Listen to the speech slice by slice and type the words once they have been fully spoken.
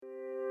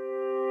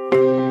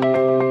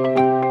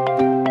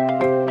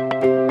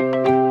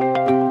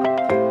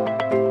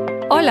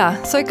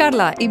Hola, soy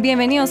Carla y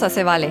bienvenidos a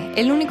Se Vale,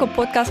 el único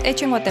podcast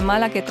hecho en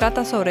Guatemala que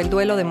trata sobre el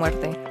duelo de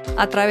muerte.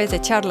 A través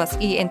de charlas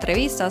y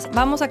entrevistas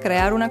vamos a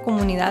crear una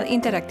comunidad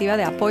interactiva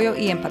de apoyo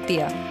y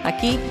empatía.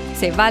 Aquí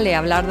se vale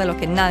hablar de lo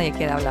que nadie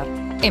quiere hablar.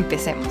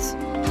 Empecemos.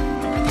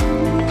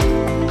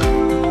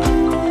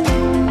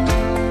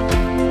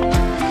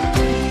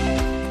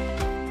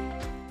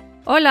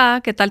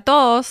 Hola, ¿qué tal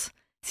todos?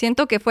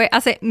 Siento que fue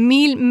hace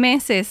 1000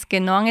 meses que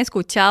no han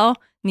escuchado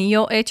ni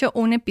yo hecho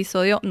un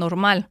episodio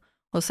normal.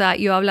 O sea,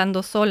 yo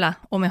hablando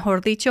sola, o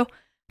mejor dicho,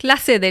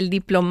 clase del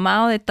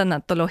diplomado de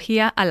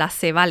tanatología a la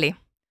Se Vale.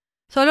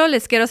 Solo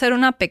les quiero hacer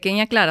una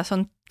pequeña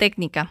aclaración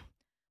técnica.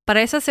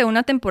 Para esa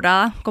segunda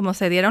temporada, como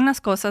se dieron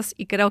las cosas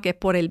y creo que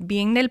por el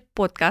bien del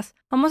podcast,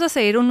 vamos a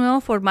seguir un nuevo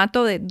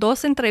formato de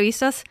 2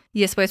 entrevistas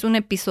y después un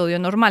episodio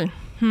normal.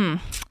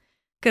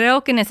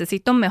 Creo que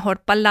necesito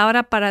mejor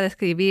palabra para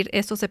describir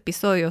estos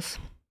episodios.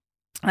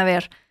 A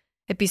ver,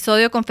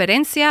 episodio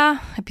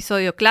conferencia,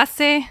 episodio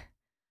clase.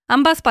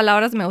 Ambas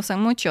palabras me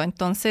usan mucho,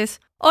 entonces,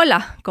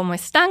 hola, ¿cómo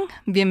están?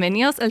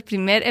 Bienvenidos al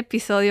primer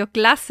episodio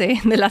clase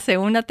de la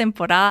segunda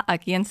temporada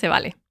aquí en Se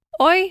Vale.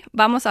 Hoy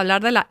vamos a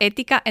hablar de la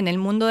ética en el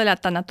mundo de la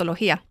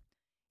tanatología.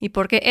 ¿Y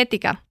por qué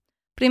ética?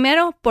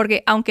 Primero,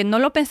 porque aunque no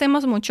lo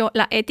pensemos mucho,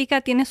 la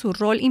ética tiene su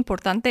rol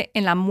importante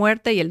en la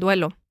muerte y el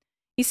duelo.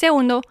 Y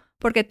segundo,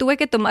 porque tuve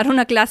que tomar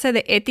una clase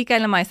de ética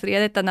en la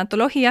maestría de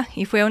tanatología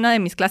y fue una de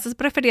mis clases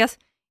preferidas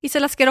y se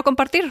las quiero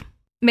compartir.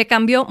 Me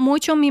cambió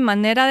mucho mi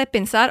manera de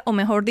pensar, o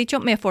mejor dicho,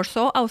 me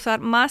forzó a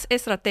usar más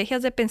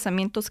estrategias de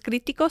pensamientos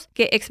críticos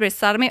que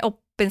expresarme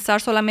o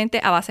pensar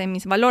solamente a base de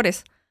mis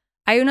valores.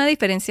 Hay una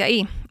diferencia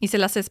ahí, y se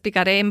las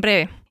explicaré en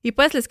breve. Y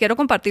pues les quiero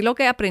compartir lo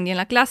que aprendí en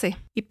la clase.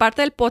 Y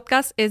parte del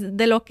podcast es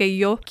de lo que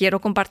yo quiero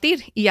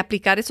compartir y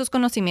aplicar esos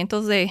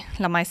conocimientos de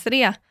la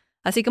maestría,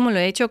 así como lo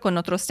he hecho con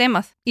otros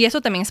temas. Y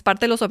eso también es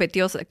parte de los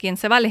objetivos aquí en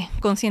Se Vale,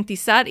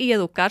 concientizar y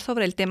educar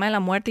sobre el tema de la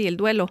muerte y el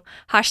duelo.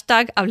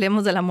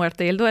 #hablemos de la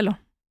muerte y el duelo.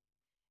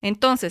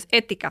 Entonces,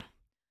 ética.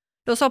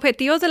 Los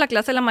objetivos de la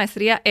clase de la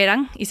maestría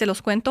eran, y se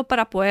los cuento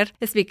para poder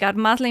explicar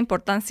más la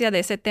importancia de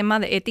ese tema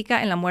de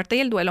ética en la muerte y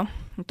el duelo.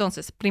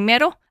 Entonces,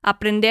 primero,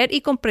 aprender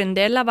y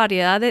comprender la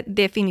variedad de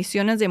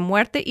definiciones de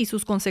muerte y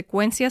sus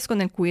consecuencias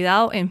con el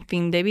cuidado en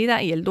fin de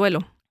vida y el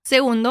duelo.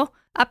 Segundo,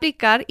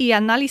 aplicar y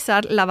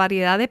analizar la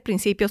variedad de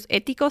principios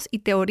éticos y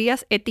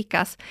teorías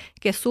éticas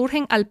que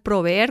surgen al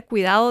proveer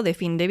cuidado de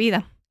fin de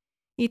vida.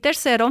 Y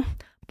tercero,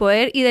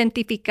 poder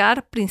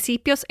identificar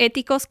principios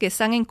éticos que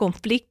están en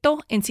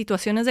conflicto en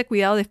situaciones de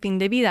cuidado de fin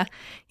de vida,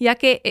 ya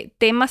que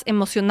temas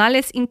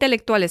emocionales,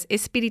 intelectuales,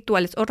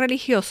 espirituales o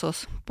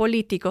religiosos,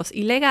 políticos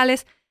y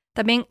legales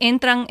también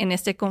entran en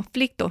este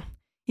conflicto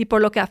y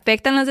por lo que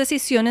afectan las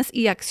decisiones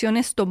y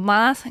acciones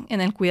tomadas en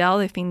el cuidado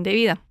de fin de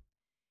vida.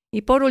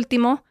 Y por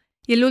último,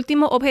 y el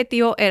último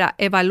objetivo era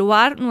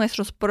evaluar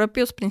nuestros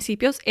propios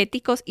principios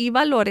éticos y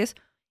valores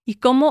y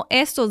cómo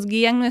estos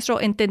guían nuestro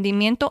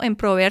entendimiento en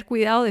proveer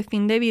cuidado de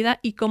fin de vida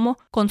y cómo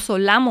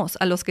consolamos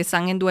a los que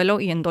están en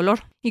duelo y en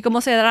dolor. Y como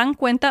se darán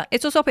cuenta,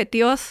 estos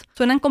objetivos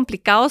suenan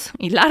complicados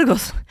y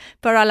largos,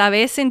 pero a la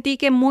vez sentí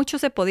que mucho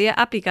se podía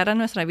aplicar a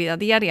nuestra vida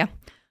diaria.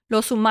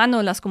 Los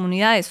humanos, las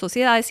comunidades,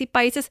 sociedades y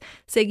países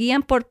se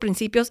guían por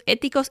principios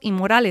éticos y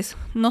morales,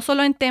 no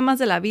solo en temas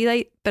de la vida,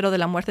 pero de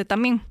la muerte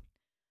también.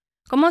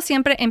 Como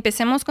siempre,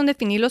 empecemos con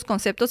definir los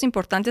conceptos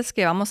importantes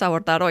que vamos a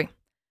abordar hoy.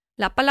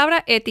 La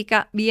palabra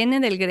ética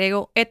viene del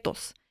griego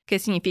ethos, que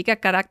significa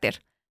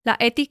carácter. La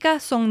ética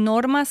son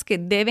normas que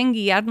deben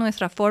guiar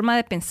nuestra forma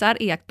de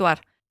pensar y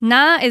actuar.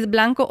 Nada es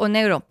blanco o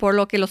negro, por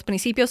lo que los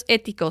principios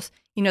éticos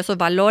y nuestros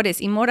valores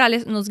y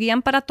morales nos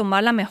guían para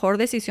tomar la mejor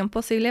decisión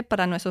posible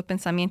para nuestros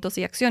pensamientos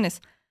y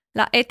acciones.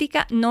 La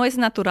ética no es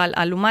natural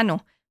al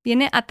humano.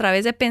 Viene a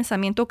través de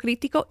pensamiento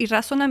crítico y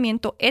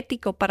razonamiento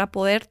ético para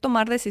poder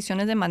tomar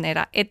decisiones de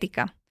manera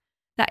ética.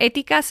 La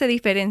ética se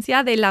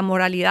diferencia de la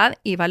moralidad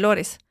y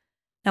valores.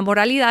 La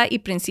moralidad y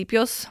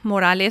principios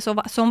morales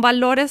son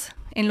valores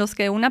en los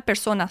que una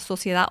persona,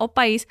 sociedad o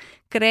país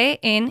cree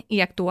en y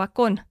actúa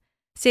con.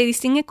 Se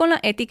distingue con la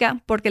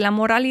ética porque la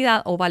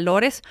moralidad o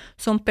valores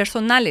son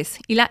personales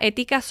y la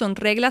ética son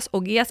reglas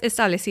o guías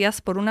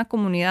establecidas por una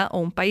comunidad o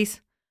un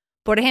país.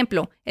 Por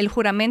ejemplo, el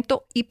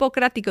juramento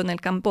hipocrático en el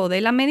campo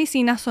de la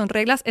medicina son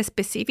reglas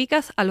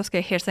específicas a los que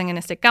ejercen en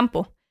este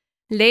campo.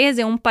 Leyes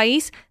de un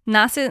país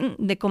nacen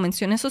de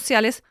convenciones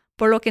sociales,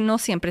 por lo que no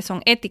siempre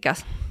son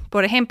éticas.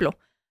 Por ejemplo,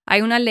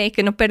 hay una ley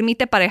que no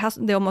permite parejas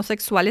de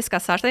homosexuales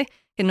casarse,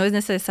 que no es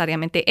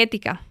necesariamente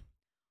ética.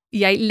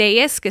 Y hay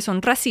leyes que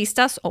son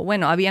racistas, o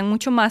bueno, habían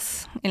mucho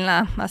más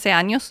hace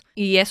años,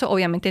 y eso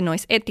obviamente no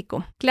es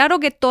ético. Claro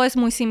que todo es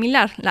muy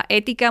similar, la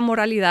ética,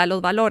 moralidad,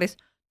 los valores.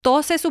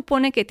 Todo se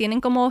supone que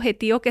tienen como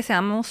objetivo que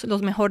seamos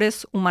los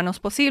mejores humanos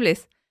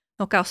posibles.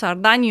 No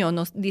causar daño,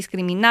 no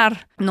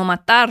discriminar, no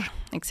matar,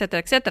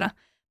 etcétera, etcétera.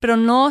 Pero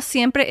no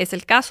siempre es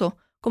el caso,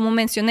 como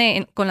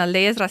mencioné con las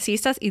leyes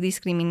racistas y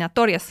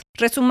discriminatorias.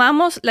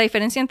 Resumamos la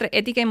diferencia entre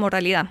ética y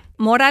moralidad.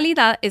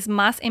 Moralidad es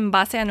más en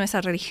base a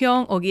nuestra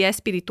religión o guía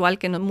espiritual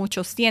que no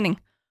muchos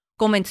tienen.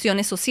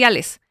 Convenciones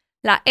sociales.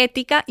 La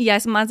ética ya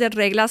es más de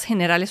reglas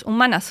generales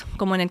humanas,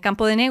 como en el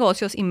campo de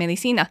negocios y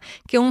medicina,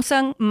 que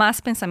usan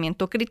más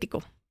pensamiento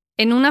crítico.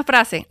 En una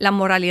frase, la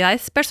moralidad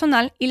es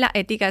personal y la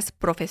ética es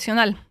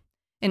profesional.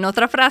 En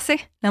otra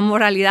frase, la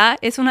moralidad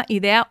es una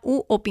idea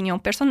u opinión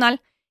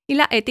personal y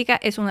la ética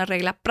es una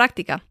regla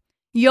práctica.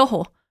 Y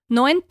ojo,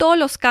 no en todos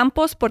los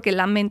campos, porque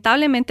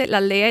lamentablemente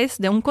las leyes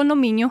de un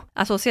condominio,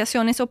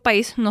 asociaciones o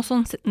país no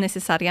son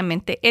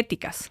necesariamente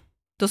éticas.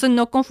 Entonces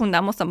no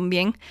confundamos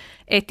también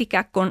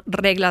ética con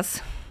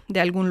reglas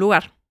de algún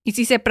lugar. Y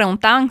si se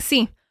preguntaban,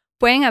 sí,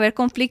 pueden haber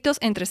conflictos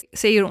entre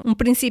seguir un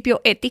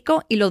principio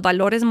ético y los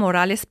valores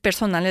morales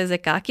personales de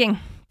cada quien.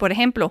 Por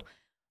ejemplo,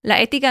 la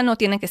ética no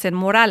tiene que ser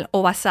moral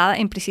o basada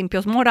en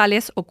principios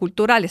morales o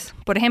culturales.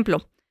 Por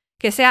ejemplo,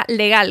 que sea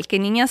legal que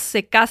niñas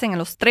se casen a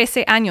los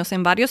 13 años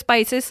en varios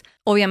países,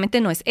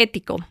 obviamente no es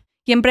ético.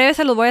 Y en breve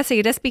se los voy a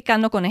seguir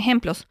explicando con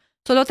ejemplos.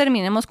 Solo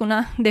terminemos con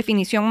una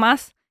definición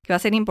más que va a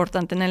ser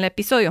importante en el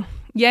episodio.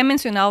 Ya he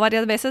mencionado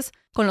varias veces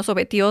con los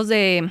objetivos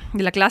de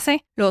la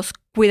clase los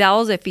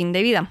cuidados de fin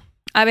de vida.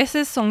 A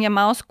veces son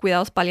llamados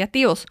cuidados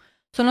paliativos.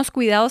 Son los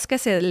cuidados que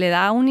se le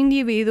da a un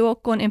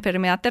individuo con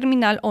enfermedad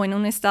terminal o en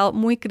un estado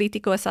muy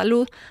crítico de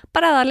salud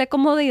para darle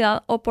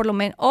comodidad o por lo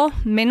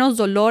menos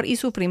dolor y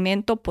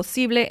sufrimiento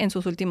posible en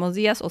sus últimos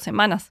días o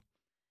semanas.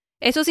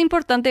 Eso es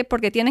importante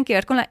porque tiene que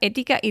ver con la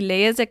ética y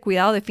leyes de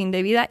cuidado de fin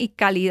de vida y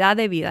calidad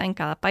de vida en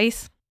cada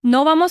país.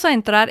 No vamos a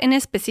entrar en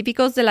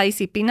específicos de la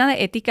disciplina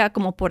de ética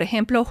como por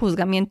ejemplo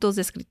juzgamientos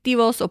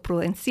descriptivos o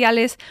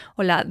prudenciales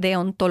o la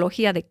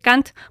deontología de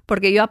Kant,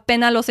 porque yo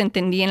apenas los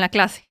entendí en la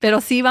clase.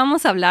 Pero sí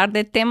vamos a hablar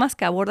de temas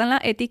que abordan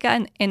la ética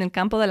en el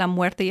campo de la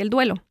muerte y el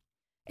duelo.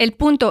 El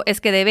punto es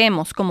que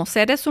debemos, como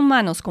seres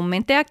humanos con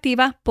mente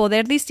activa,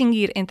 poder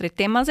distinguir entre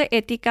temas de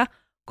ética,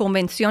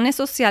 convenciones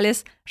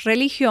sociales,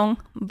 religión,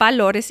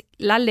 valores,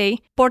 la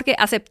ley, porque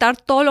aceptar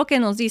todo lo que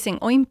nos dicen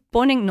o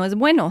imponen no es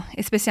bueno,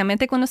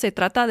 especialmente cuando se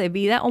trata de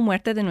vida o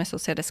muerte de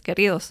nuestros seres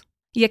queridos.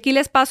 Y aquí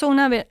les paso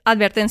una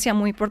advertencia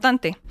muy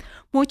importante.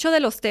 Muchos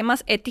de los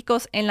temas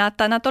éticos en la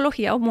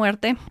tanatología o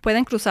muerte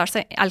pueden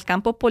cruzarse al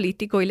campo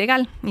político y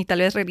legal, y tal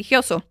vez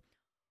religioso.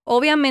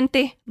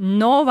 Obviamente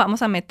no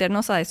vamos a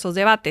meternos a esos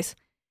debates.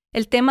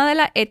 El tema de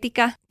la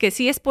ética, que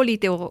sí es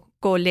político,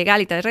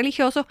 legal y tal vez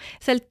religioso,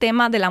 es el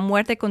tema de la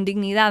muerte con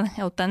dignidad,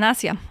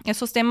 eutanasia.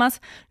 Esos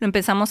temas lo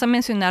empezamos a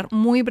mencionar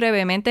muy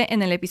brevemente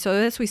en el episodio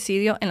de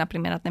suicidio en la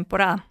primera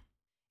temporada.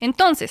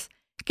 Entonces,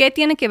 ¿qué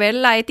tiene que ver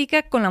la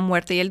ética con la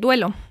muerte y el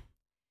duelo?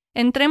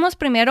 Entremos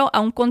primero a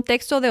un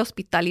contexto de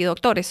hospital y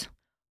doctores.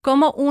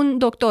 Cómo un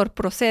doctor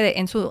procede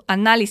en su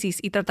análisis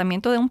y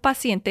tratamiento de un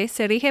paciente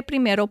se rige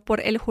primero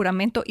por el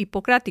juramento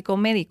hipocrático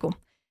médico.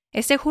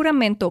 Este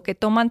juramento que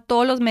toman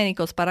todos los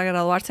médicos para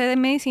graduarse de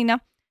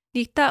medicina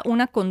dicta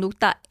una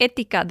conducta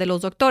ética de los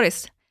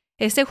doctores.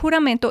 Este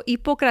juramento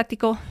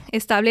hipocrático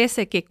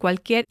establece que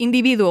cualquier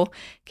individuo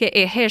que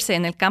ejerce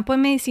en el campo de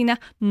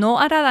medicina no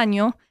hará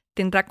daño,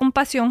 tendrá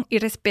compasión y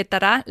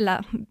respetará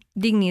la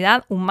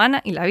dignidad humana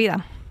y la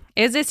vida.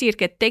 Es decir,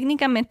 que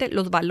técnicamente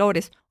los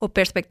valores o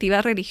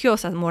perspectivas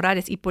religiosas,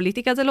 morales y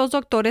políticas de los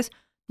doctores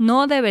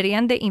no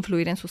deberían de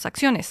influir en sus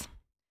acciones.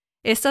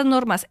 Estas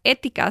normas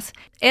éticas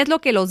es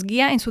lo que los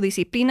guía en su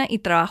disciplina y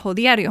trabajo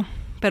diario,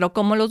 pero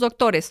como los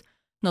doctores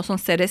no son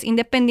seres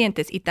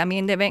independientes y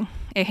también deben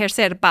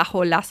ejercer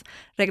bajo las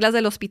reglas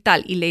del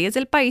hospital y leyes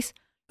del país,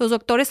 los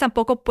doctores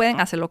tampoco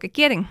pueden hacer lo que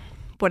quieren.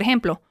 Por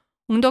ejemplo,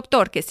 un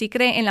doctor que sí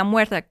cree en la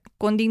muerte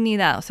con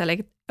dignidad, o sea, la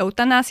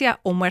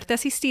eutanasia o muerte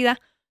asistida,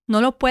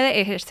 no lo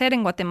puede ejercer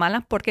en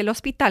Guatemala porque el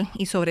hospital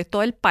y sobre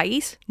todo el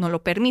país no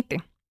lo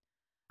permite.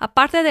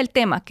 Aparte del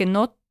tema que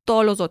no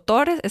todos los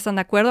doctores están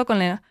de acuerdo con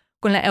la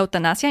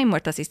eutanasia y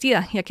muerte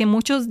asistida, ya que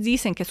muchos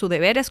dicen que su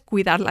deber es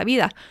cuidar la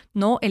vida,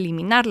 no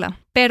eliminarla.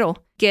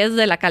 Pero, ¿qué es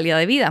de la calidad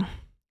de vida?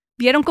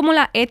 ¿Vieron cómo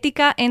la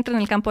ética entra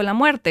en el campo de la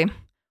muerte?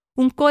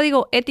 Un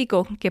código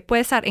ético que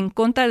puede estar en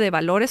contra de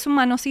valores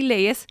humanos y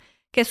leyes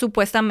que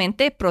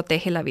supuestamente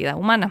protege la vida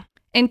humana.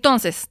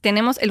 Entonces,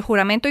 tenemos el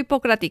juramento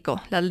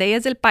hipocrático, las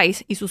leyes del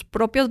país y sus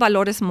propios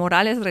valores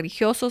morales,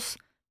 religiosos,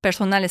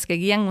 personales que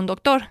guían a un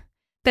doctor.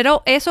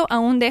 Pero eso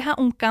aún deja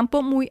un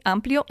campo muy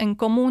amplio en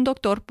cómo un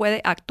doctor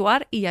puede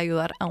actuar y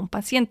ayudar a un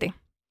paciente.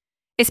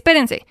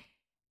 Espérense,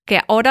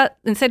 que ahora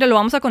en serio lo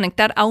vamos a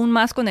conectar aún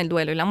más con el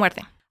duelo y la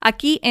muerte.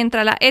 Aquí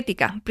entra la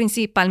ética,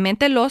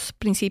 principalmente los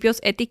principios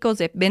éticos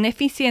de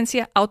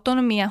beneficencia,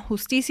 autonomía,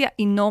 justicia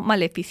y no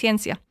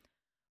maleficencia.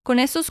 Con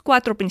estos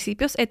 4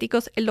 principios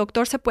éticos, el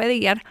doctor se puede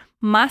guiar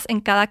más en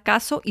cada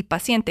caso y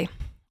paciente,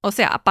 o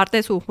sea, aparte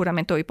de su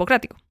juramento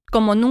hipocrático.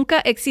 Como nunca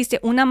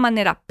existe una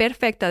manera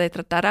perfecta de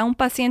tratar a un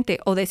paciente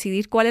o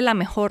decidir cuál es la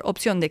mejor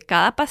opción de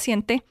cada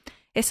paciente,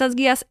 esas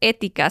guías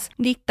éticas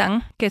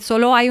dictan que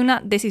solo hay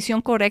una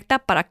decisión correcta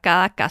para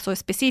cada caso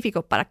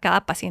específico, para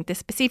cada paciente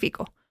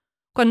específico.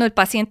 Cuando el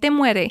paciente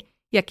muere,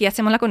 y aquí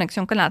hacemos la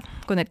conexión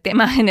con el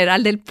tema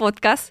general del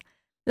podcast,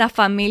 la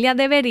familia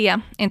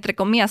debería, entre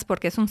comillas,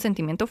 porque es un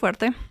sentimiento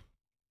fuerte,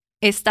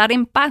 estar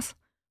en paz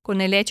con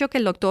el hecho que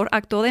el doctor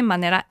actuó de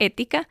manera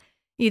ética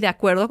y de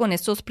acuerdo con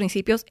estos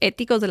principios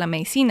éticos de la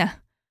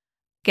medicina.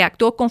 que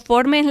actuó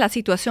conforme la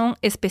situación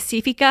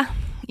específica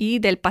y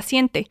del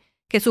paciente,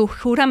 que su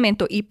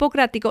juramento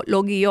hipocrático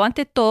lo guió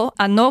ante todo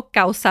a no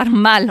causar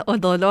mal o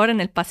dolor en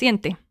el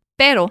paciente.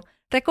 Pero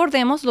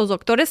recordemos, los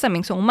doctores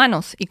también son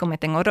humanos y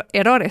cometen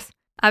errores.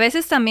 A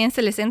veces también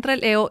se les entra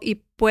el ego y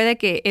puede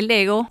que el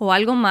ego o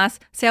algo más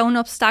sea un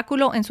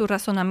obstáculo en su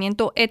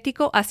razonamiento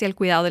ético hacia el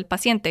cuidado del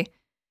paciente.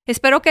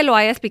 Espero que lo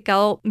haya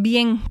explicado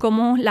bien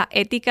cómo la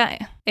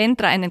ética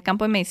entra en el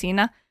campo de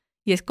medicina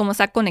y es cómo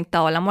está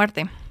conectado a la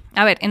muerte.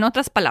 A ver, en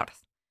otras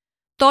palabras,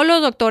 todos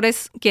los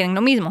doctores quieren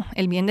lo mismo,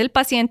 el bien del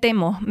paciente,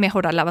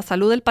 mejorar la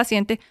salud del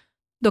paciente.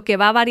 Lo que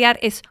va a variar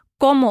es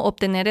cómo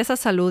obtener esa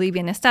salud y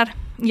bienestar.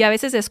 Y a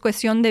veces es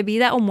cuestión de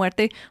vida o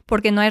muerte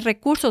porque no hay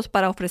recursos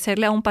para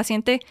ofrecerle a un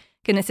paciente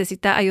que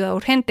necesita ayuda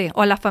urgente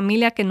o a la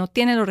familia que no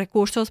tiene los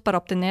recursos para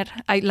obtener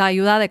la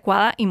ayuda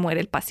adecuada y muere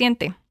el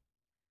paciente.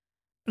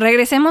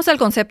 Regresemos al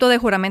concepto de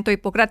juramento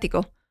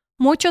hipocrático.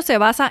 Mucho se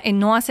basa en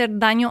no hacer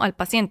daño al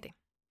paciente.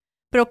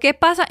 Pero ¿qué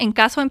pasa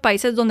en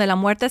países donde la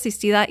muerte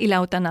asistida y la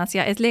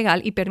eutanasia es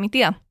legal y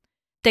permitida?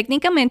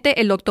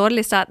 Técnicamente, el doctor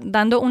le está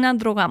dando una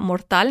droga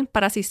mortal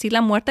para asistir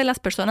la muerte de las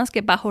personas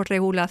que bajo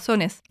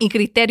regulaciones y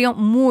criterio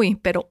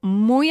pero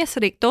muy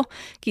estricto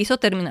quiso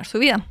terminar su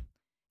vida.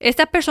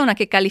 Esta persona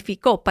que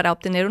calificó para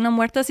obtener una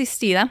muerte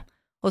asistida,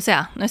 o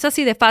sea, no es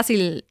así de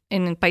fácil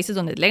en países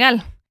donde es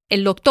legal.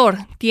 El doctor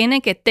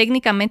tiene que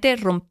técnicamente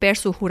romper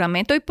su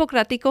juramento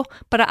hipocrático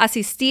para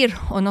asistir,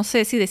 o no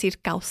sé si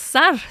decir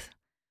causar,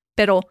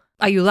 pero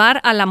ayudar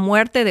a la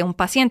muerte de un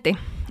paciente.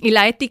 Y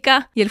la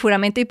ética y el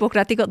juramento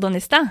hipocrático, ¿dónde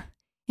está?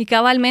 Y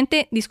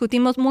cabalmente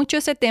discutimos mucho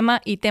ese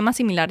tema y temas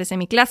similares en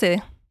mi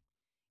clase.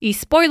 Y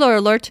spoiler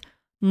alert,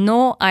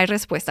 no hay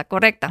respuesta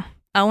correcta.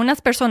 A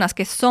unas personas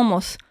que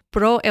somos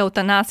pro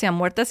eutanasia,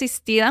 muerte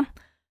asistida,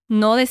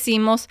 no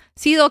decimos,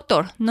 sí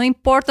doctor, no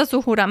importa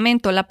su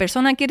juramento, la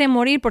persona quiere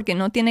morir porque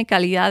no tiene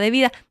calidad de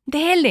vida.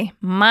 Dele,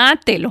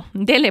 mátelo,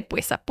 dele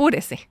pues,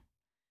 apúrese.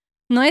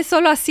 No es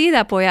solo así de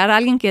apoyar a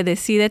alguien que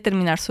decide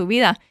terminar su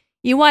vida.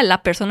 Igual,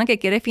 la persona que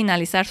quiere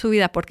finalizar su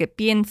vida porque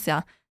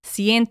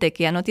siente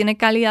que ya no tiene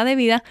calidad de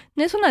vida,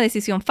 no es una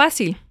decisión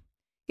fácil.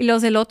 Y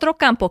los del otro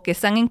campo que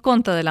están en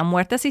contra de la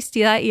muerte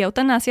asistida y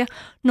eutanasia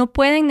no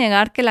pueden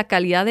negar que la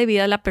calidad de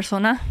vida de la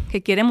persona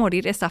que quiere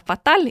morir está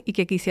fatal y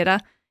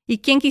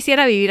quién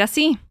quisiera vivir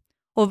así,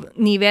 o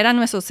ni ver a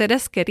nuestros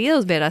seres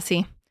queridos ver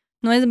así.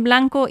 No es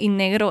blanco y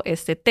negro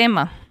este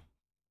tema.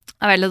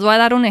 A ver, les voy a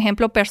dar un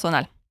ejemplo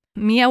personal.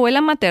 Mi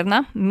abuela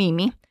materna,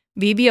 Mimi,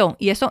 vivió,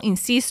 y eso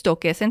insisto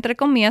que es entre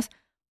comillas,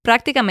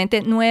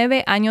 prácticamente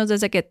 9 años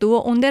desde que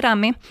tuvo un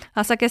derrame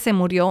hasta que se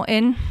murió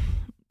en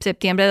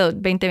septiembre de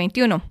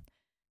 2021.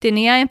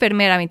 Tenía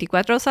enfermera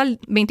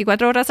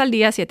 24 horas al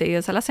día, 7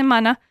 días a la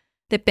semana.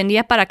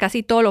 Dependía para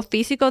casi todo lo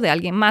físico de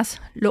alguien más.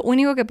 Lo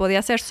único que podía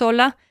hacer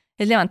sola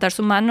es levantar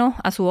su mano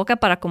a su boca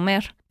para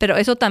comer. Pero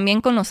eso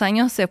también con los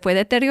años se fue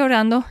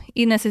deteriorando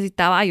y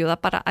necesitaba ayuda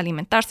para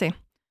alimentarse.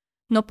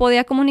 No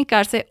podía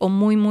comunicarse o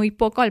muy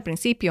poco al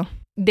principio.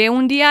 De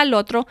un día al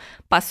otro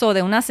pasó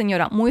de una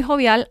señora muy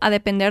jovial a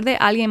depender de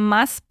alguien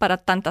más para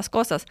tantas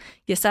cosas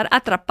y estar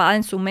atrapada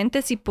en su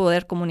mente sin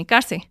poder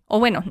comunicarse. O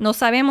bueno, no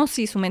sabemos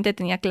si su mente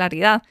tenía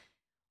claridad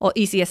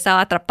y si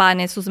estaba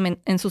atrapada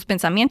en sus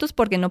pensamientos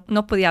porque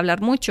no podía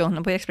hablar mucho,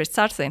 no podía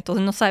expresarse.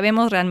 Entonces no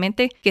sabemos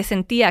realmente qué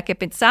sentía, qué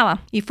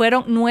pensaba. Y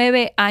fueron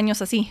 9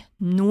 años así.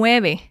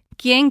 9.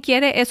 ¿Quién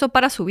quiere eso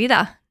para su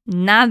vida?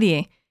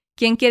 Nadie.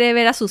 ¿Quién quiere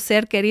ver a su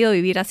ser querido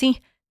vivir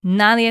así?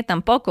 Nadie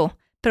tampoco.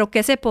 ¿Pero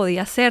qué se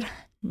podía hacer?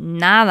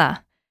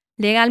 Nada.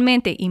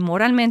 Legalmente y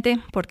moralmente,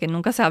 porque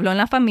nunca se habló en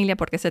la familia,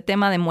 porque ese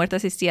tema de muerte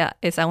asistida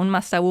es aún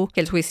más tabú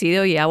que el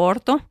suicidio y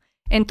aborto.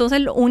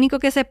 Entonces lo único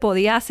que se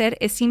podía hacer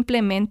es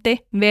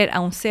simplemente ver a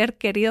un ser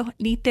querido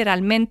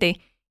literalmente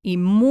y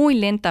muy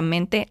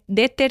lentamente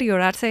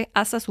deteriorarse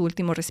hasta su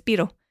último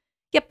respiro.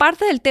 Y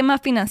aparte del tema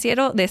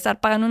financiero de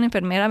estar pagando una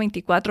enfermera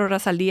 24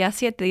 horas al día,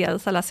 7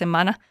 días a la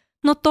semana,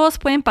 no todos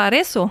pueden pagar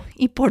eso,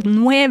 y por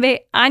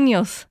 9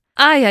 años.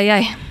 ¡Ay!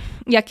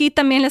 Y aquí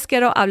también les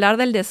quiero hablar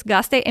del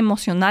desgaste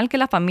emocional que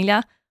la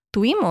familia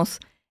tuvimos.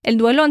 El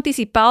duelo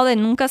anticipado de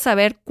nunca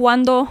saber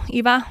cuánto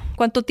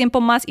tiempo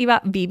más iba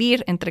a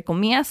vivir, entre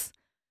comillas,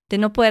 de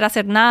no poder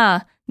hacer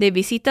nada, de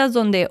visitas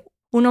donde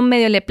uno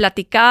medio le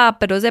platicaba,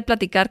 pero es de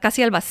platicar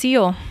casi al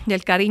vacío,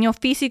 del cariño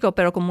físico,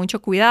 pero con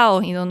mucho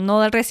cuidado, y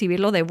no de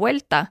recibirlo de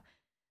vuelta.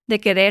 De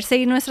querer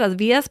seguir nuestras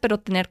vidas, pero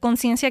tener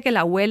conciencia que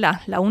la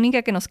abuela, la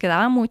única que nos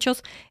quedaba a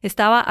muchos,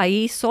 estaba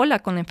ahí sola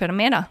con la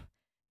enfermera.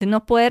 De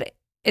no poder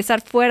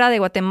estar fuera de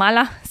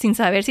Guatemala sin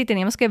saber si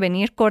teníamos que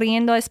venir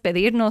corriendo a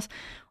despedirnos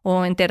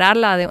o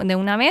enterrarla de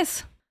una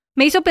vez.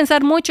 Me hizo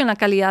pensar mucho en la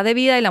calidad de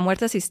vida y la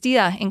muerte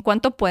asistida, en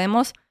cuánto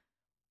podemos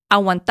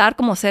aguantar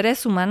como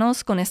seres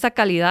humanos con esta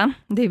calidad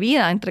de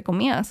vida, entre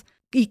comillas.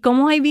 Y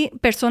cómo hay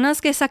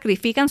personas que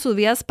sacrifican sus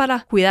vidas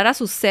para cuidar a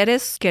sus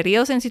seres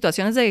queridos en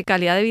situaciones de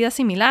calidad de vida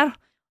similar.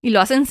 Y lo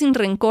hacen sin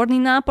rencor ni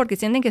nada porque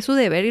sienten que es su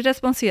deber y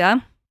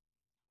responsabilidad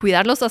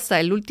cuidarlos hasta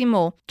el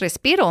último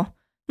respiro.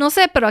 No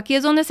sé, pero aquí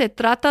es donde se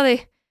trata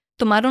de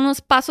tomar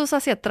unos pasos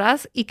hacia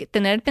atrás y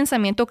tener el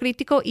pensamiento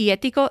crítico y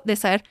ético de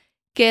saber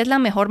 ¿Qué es la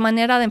mejor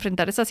manera de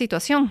enfrentar esa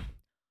situación?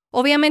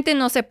 Obviamente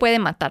no se puede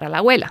matar a la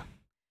abuela,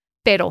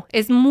 pero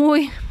es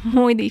muy,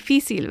 muy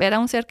difícil ver a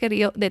un ser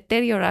querido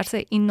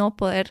deteriorarse y no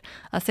poder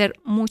hacer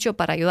mucho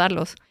para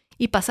ayudarlos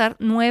y pasar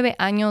 9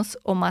 años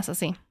o más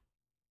así.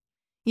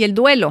 Y el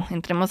duelo,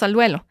 entremos al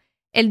duelo.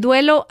 El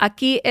duelo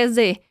aquí es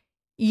de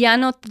ya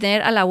no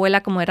tener a la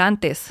abuela como era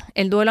antes.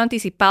 El duelo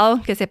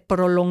anticipado que se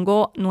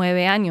prolongó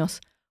 9 años.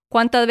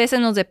 ¿Cuántas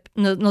veces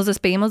nos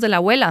despedimos de la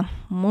abuela?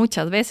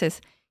 Muchas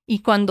veces. Y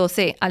cuando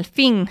al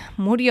fin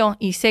murió,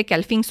 y sé que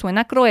al fin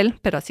suena cruel,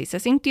 pero así se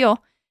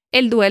sintió,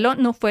 el duelo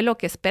no fue lo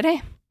que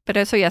esperé.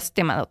 Pero eso ya es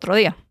tema de otro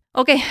día.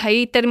 Ok,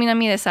 ahí termina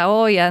mi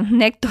desahogo y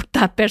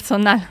anécdota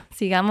personal.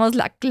 Sigamos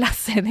la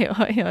clase de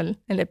hoy, o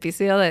el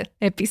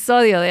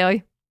episodio de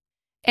hoy.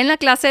 En la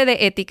clase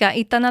de ética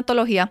y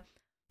tanatología,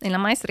 en la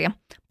maestría,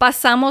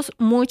 pasamos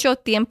mucho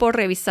tiempo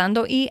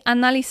revisando y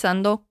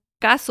analizando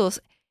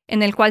casos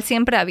en el cual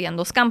siempre habían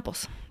 2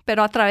 campos.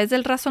 Pero a través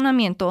del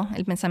razonamiento,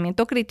 el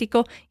pensamiento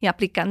crítico y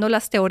aplicando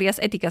las teorías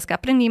éticas que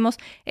aprendimos,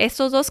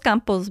 estos 2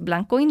 campos,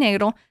 blanco y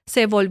negro,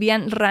 se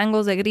volvían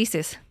rangos de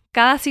grises.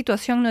 Cada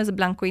situación no es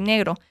blanco y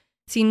negro,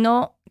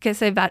 sino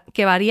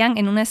que varían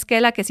en una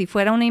escala que si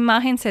fuera una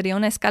imagen sería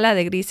una escala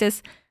de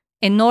grises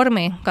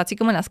enorme, casi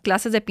como en las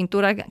clases de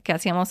pintura que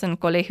hacíamos en el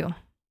colegio.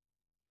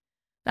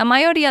 La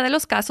mayoría de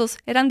los casos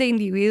eran de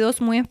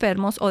individuos muy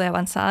enfermos o de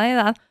avanzada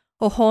edad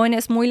o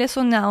jóvenes muy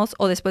lesionados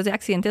o después de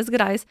accidentes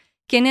graves,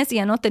 quienes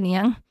ya no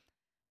tenían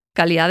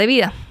calidad de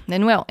vida. De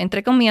nuevo,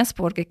 entre comillas,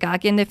 porque cada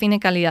quien define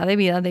calidad de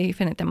vida de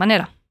diferente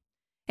manera.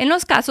 En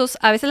los casos,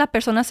 a veces la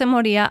persona se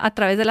moría a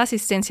través de la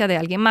asistencia de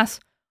alguien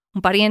más,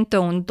 un pariente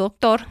o un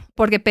doctor,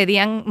 porque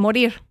pedían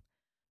morir.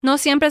 No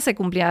siempre se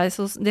cumplían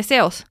esos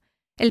deseos.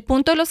 El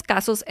punto de los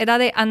casos era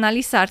de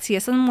analizar si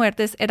esas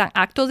muertes eran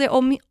actos de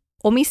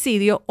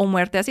homicidio o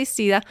muerte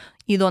asistida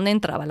y dónde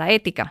entraba la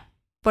ética.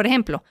 Por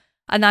ejemplo,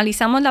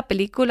 analizamos la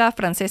película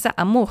francesa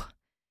Amour,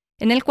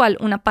 en el cual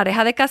una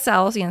pareja de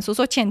casados y en sus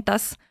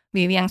 80s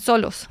vivían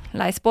solos.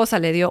 La esposa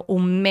le dio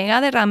un mega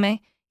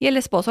derrame y el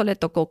esposo le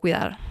tocó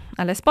cuidar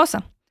a la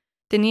esposa.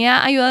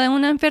 Tenía ayuda de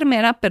una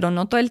enfermera, pero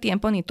no todo el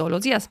tiempo ni todos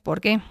los días,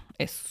 porque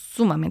es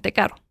sumamente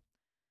caro.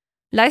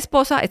 La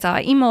esposa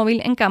estaba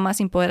inmóvil en cama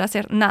sin poder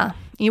hacer nada.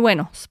 Y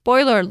bueno,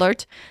 spoiler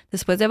alert,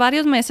 después de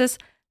varios meses,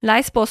 la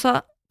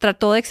esposa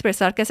trató de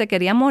expresar que se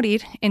quería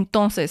morir,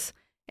 entonces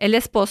el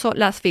esposo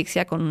la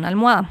asfixia con una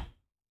almohada.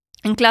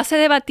 En clase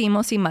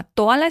debatimos si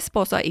mató a la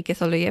esposa y que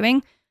se lo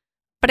lleven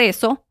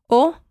preso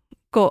o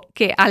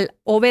que al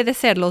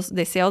obedecer los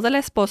deseos de la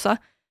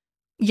esposa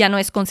ya no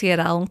es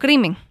considerado un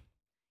crimen.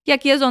 Y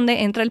aquí es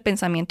donde entra el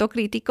pensamiento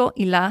crítico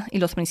y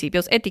los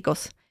principios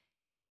éticos.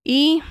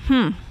 Y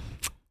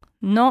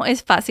no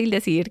es fácil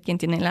decidir quién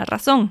tiene la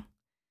razón.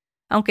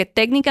 Aunque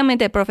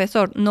técnicamente el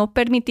profesor no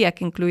permitía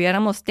que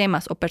incluyéramos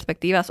temas o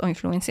perspectivas o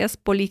influencias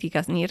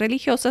políticas ni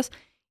religiosas,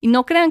 y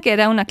no crean que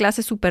era una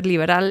clase súper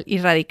liberal y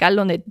radical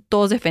donde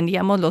todos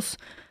defendíamos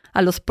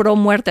a los pro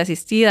muerte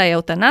asistida y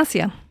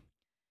eutanasia.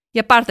 Y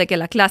aparte que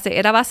la clase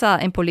era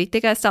basada en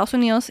política de Estados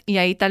Unidos y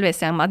ahí tal vez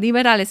sean más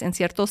liberales en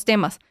ciertos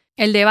temas,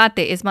 el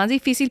debate es más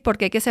difícil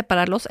porque hay que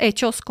separar los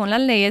hechos con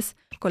las leyes,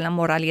 con la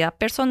moralidad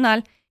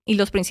personal y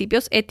los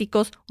principios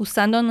éticos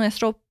usando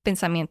nuestro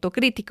pensamiento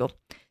crítico.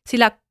 Si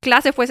la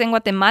clase fuese en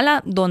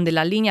Guatemala, donde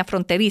la línea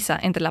fronteriza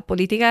entre la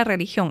política y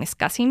religión es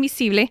casi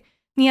invisible,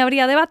 ni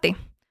habría debate.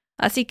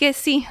 Así que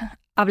sí,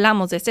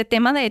 hablamos de este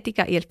tema de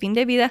ética y el fin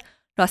de vida,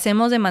 lo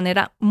hacemos de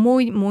manera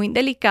muy, muy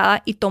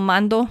delicada y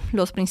tomando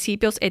los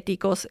principios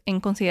éticos en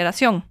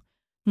consideración.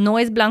 No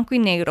es blanco y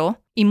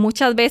negro y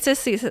muchas veces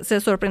sí, se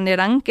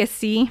sorprenderán que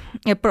sí,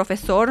 el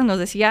profesor nos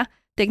decía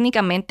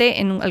técnicamente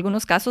en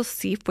algunos casos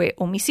sí fue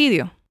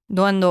homicidio,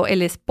 cuando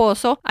el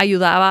esposo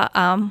ayudaba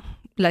a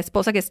la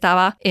esposa que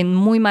estaba en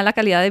muy mala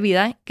calidad de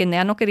vida, que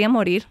ella no quería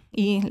morir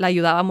y la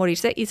ayudaba a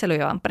morirse y se lo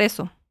llevaban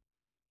preso.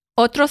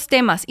 Otros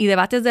temas y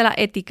debates de la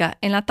ética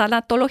en la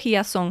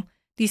tanatología son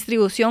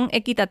distribución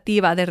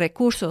equitativa de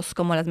recursos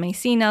como las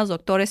medicinas,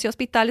 doctores y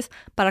hospitales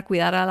para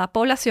cuidar a la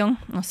población,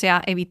 o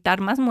sea, evitar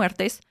más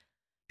muertes,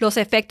 los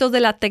efectos de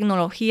la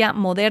tecnología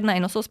moderna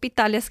en los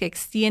hospitales que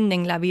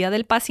extienden la vida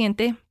del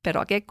paciente,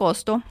 pero a qué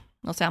costo,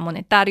 o sea,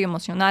 monetario,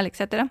 emocional,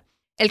 etc.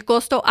 El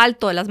costo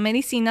alto de las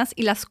medicinas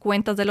y las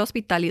cuentas del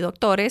hospital y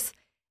doctores,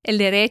 el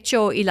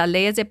derecho y las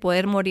leyes de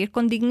poder morir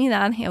con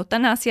dignidad y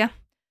eutanasia,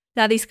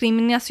 la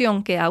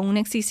discriminación que aún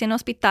existe en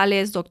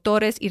hospitales,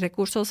 doctores y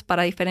recursos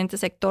para diferentes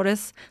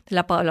sectores de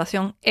la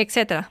población,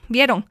 etc.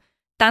 ¿Vieron?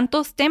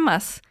 Tantos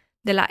temas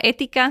de la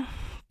ética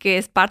que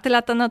es parte de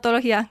la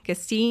tanatología que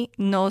sí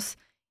nos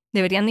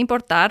deberían de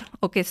importar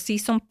o que sí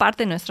son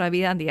parte de nuestra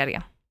vida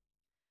diaria.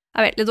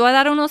 A ver, les voy a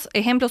dar unos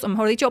ejemplos, o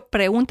mejor dicho,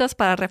 preguntas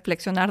para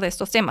reflexionar de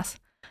estos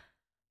temas.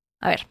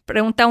 A ver,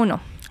 pregunta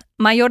 1.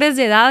 Mayores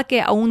de edad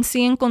que aún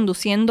siguen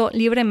conduciendo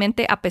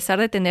libremente a pesar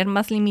de tener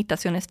más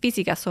limitaciones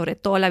físicas, sobre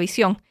todo la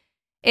visión.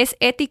 ¿Es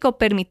ético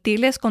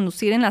permitirles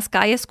conducir en las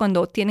calles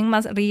cuando tienen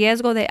más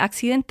riesgo de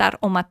accidentar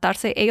o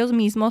matarse ellos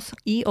mismos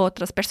y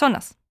otras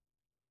personas?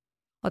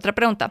 Otra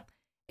pregunta.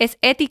 ¿Es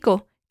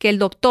ético que el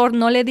doctor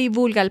no le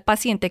divulga al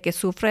paciente que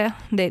sufre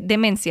de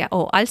demencia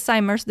o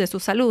Alzheimer's de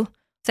su salud.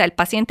 O sea, el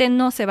paciente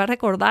no se va a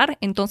recordar,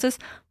 entonces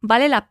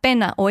 ¿vale la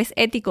pena o es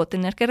ético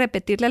tener que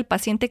repetirle al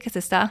paciente que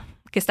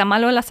está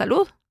malo de la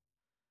salud?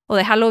 ¿O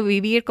dejarlo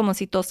vivir como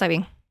si todo está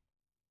bien?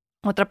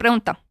 Otra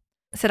pregunta.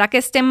 ¿Será que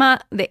es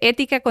tema de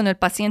ética cuando el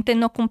paciente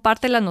no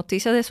comparte las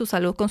noticias de su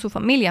salud con su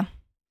familia?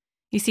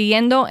 Y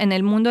siguiendo en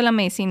el mundo de la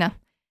medicina,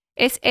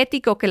 ¿es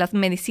ético que las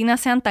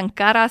medicinas sean tan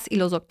caras y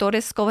los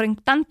doctores cobren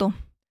tanto?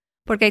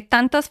 Porque hay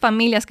tantas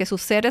familias que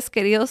sus seres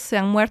queridos se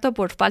han muerto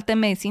por falta de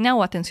medicina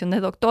o atención de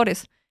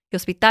doctores y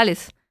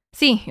hospitales.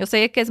 Sí, yo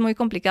sé que es muy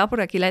complicado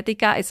porque aquí la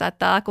ética es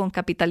atada con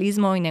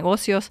capitalismo y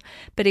negocios,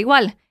 pero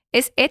igual,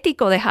 ¿es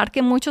ético dejar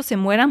que muchos se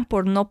mueran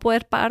por no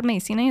poder pagar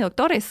medicina y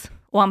doctores?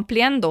 O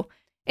ampliando,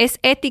 ¿es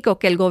ético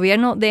que el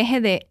gobierno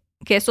deje de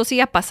que esto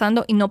siga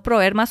pasando y no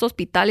proveer más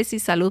hospitales y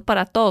salud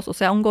para todos? O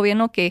sea, un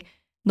gobierno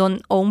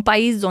o un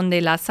país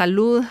donde la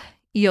salud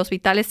y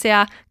hospitales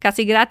sea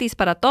casi gratis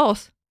para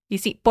todos. Y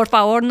sí, por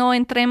favor no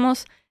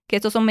entremos que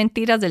estos son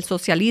mentiras del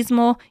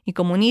socialismo y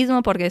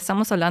comunismo porque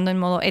estamos hablando en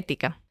modo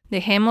ética.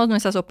 Dejemos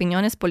nuestras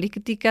opiniones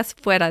políticas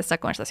fuera de esta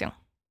conversación.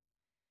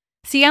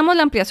 Sigamos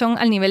la ampliación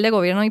al nivel de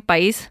gobierno y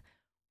país.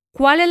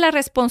 ¿Cuál es la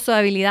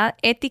responsabilidad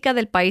ética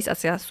del país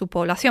hacia su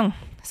población?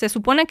 Se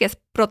supone que es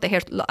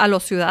proteger a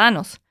los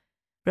ciudadanos.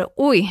 Pero,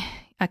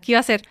 aquí va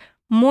a ser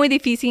muy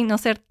difícil no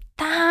ser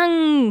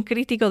tan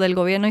crítico del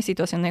gobierno y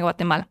situación de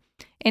Guatemala.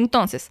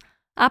 Entonces,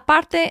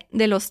 aparte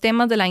de los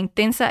temas de la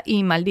intensa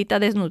y maldita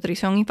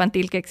desnutrición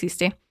infantil que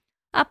existe,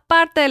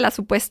 aparte de la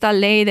supuesta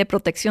ley de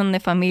protección de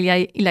familia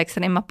y la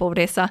extrema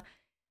pobreza,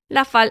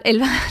 la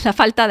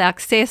falta de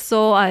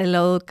acceso a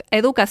la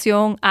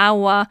educación,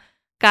 agua,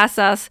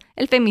 casas,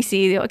 el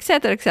femicidio,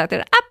 etcétera,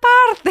 etcétera.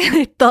 Aparte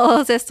de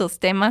todos estos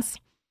temas,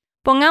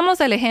 pongamos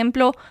el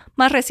ejemplo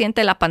más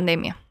reciente de la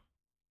pandemia.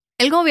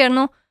 El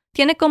gobierno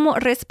tiene como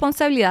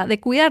responsabilidad de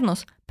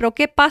cuidarnos, pero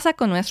 ¿qué pasa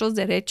con nuestros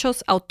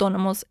derechos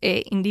autónomos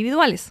e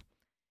individuales?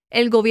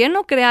 El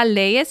gobierno crea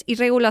leyes y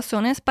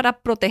regulaciones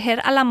para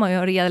proteger a la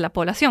mayoría de la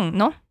población,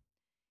 ¿no?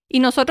 Y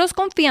nosotros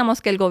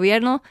confiamos que el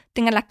gobierno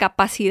tenga la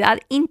capacidad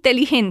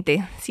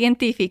inteligente,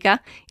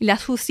 científica y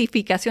las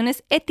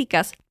justificaciones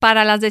éticas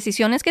para las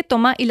decisiones que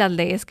toma y las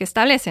leyes que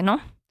establece, ¿no?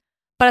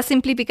 Para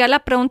simplificar la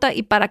pregunta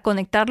y para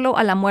conectarlo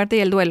a la muerte y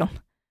el duelo.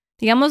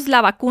 Digamos,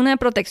 la vacuna de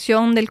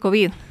protección del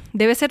COVID,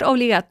 ¿debe ser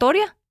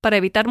obligatoria para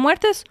evitar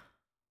muertes?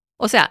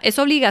 O sea, ¿es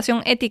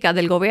obligación ética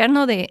del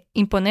gobierno de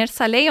imponer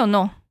esa ley o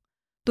no?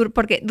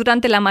 Porque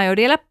durante la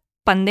mayoría de la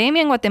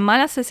pandemia en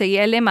Guatemala se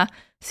seguía el lema,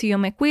 si yo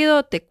me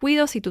cuido, te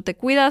cuido, si tú te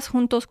cuidas,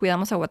 juntos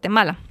cuidamos a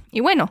Guatemala.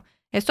 Y bueno,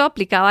 esto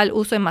aplicaba al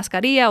uso de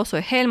mascarilla, uso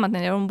de gel,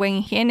 mantener un buen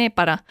higiene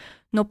para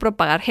no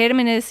propagar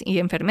gérmenes y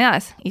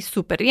enfermedades. Y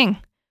súper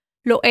bien.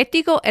 Lo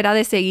ético era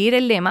de seguir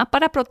el lema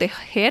para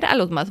proteger a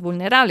los más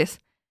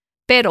vulnerables.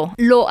 Pero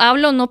lo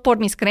hablo no por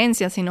mis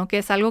creencias, sino que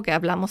es algo que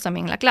hablamos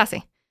también en la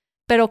clase.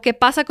 Pero ¿qué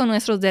pasa con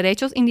nuestros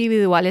derechos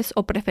individuales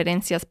o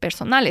preferencias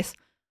personales?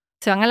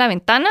 ¿Se van a la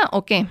ventana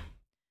o qué?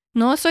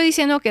 No estoy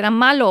diciendo que era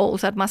malo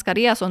usar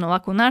mascarillas o no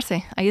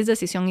vacunarse. Ahí es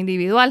decisión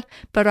individual.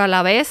 Pero a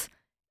la vez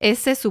es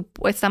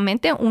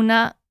supuestamente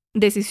una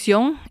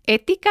decisión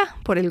ética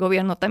por el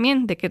gobierno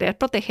también de querer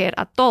proteger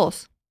a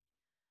todos.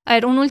 A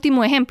ver, un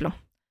último ejemplo.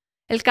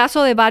 El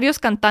caso de varios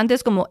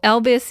cantantes como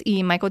Elvis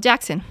y Michael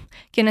Jackson,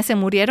 quienes se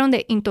murieron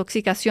de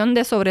intoxicación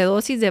de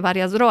sobredosis de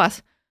varias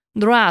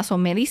drogas o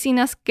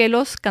medicinas que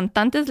los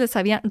cantantes les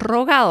habían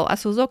rogado a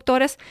sus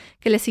doctores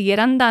que les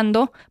siguieran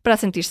dando para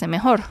sentirse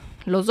mejor.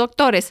 Los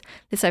doctores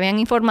les habían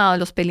informado de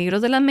los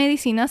peligros de las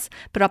medicinas,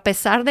 pero a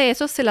pesar de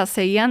eso se las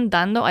seguían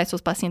dando a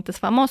esos pacientes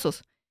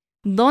famosos.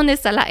 ¿Dónde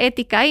está la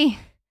ética ahí?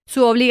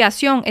 ¿Su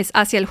obligación es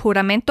hacia el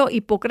juramento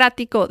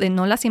hipocrático de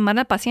no lastimar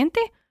al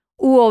paciente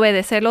u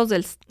obedecer los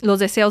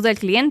deseos del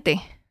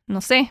cliente?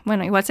 No sé,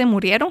 bueno, igual se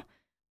murieron,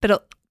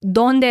 pero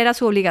 ¿dónde era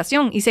su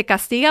obligación? ¿Y se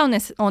castiga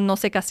o no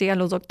se castiga a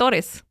los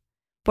doctores?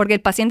 Porque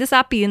el paciente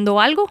estaba pidiendo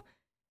algo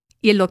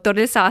y el doctor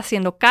le estaba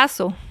haciendo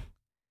caso,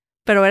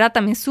 pero era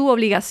también su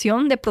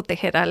obligación de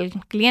proteger al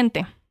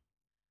cliente.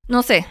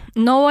 No sé,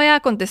 no voy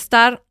a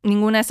contestar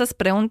ninguna de estas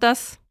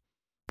preguntas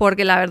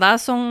porque la verdad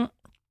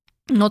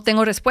no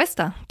tengo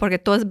respuesta, porque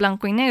todo es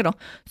blanco y negro.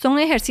 Son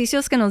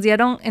ejercicios que nos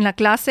dieron en la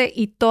clase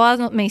y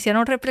todas me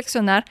hicieron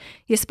reflexionar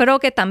y espero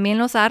que también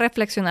los haga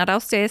reflexionar a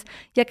ustedes,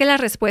 ya que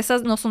las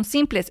respuestas no son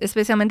simples,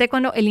 especialmente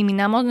cuando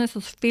eliminamos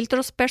nuestros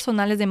filtros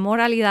personales de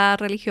moralidad,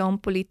 religión,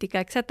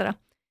 política, etc.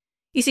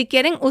 Y si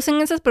quieren,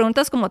 usen esas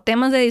preguntas como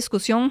temas de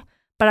discusión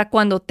para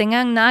cuando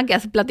tengan nada que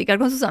platicar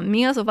con sus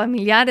amigos o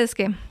familiares,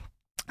 que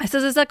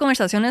estas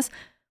conversaciones,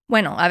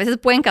 bueno, a veces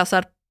pueden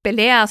causar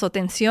peleas o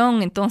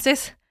tensión,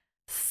 entonces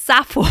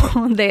zafo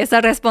de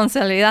esa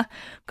responsabilidad.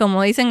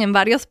 Como dicen en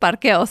varios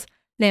parqueos,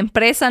 la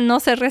empresa no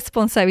se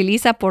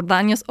responsabiliza por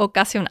daños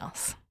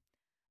ocasionados.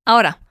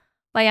 Ahora,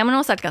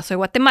 vayámonos al caso de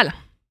Guatemala.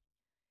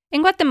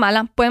 En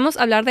Guatemala podemos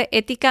hablar de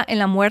ética en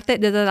la muerte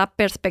desde la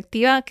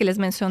perspectiva que les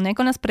mencioné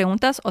con las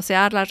preguntas, o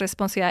sea, la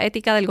responsabilidad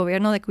ética del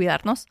gobierno de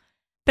cuidarnos.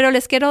 Pero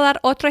les quiero dar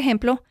otro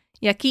ejemplo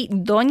Y aquí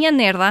Doña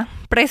Nerda,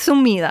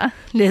 presumida,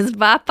 les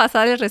va a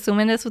pasar el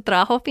resumen de su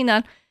trabajo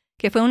final,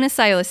 que fue un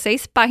ensayo de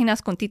 6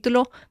 páginas con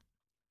título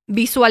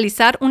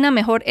Visualizar una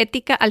mejor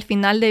ética al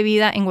final de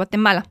vida en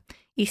Guatemala.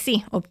 Y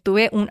sí,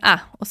 obtuve un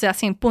A, o sea,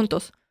 100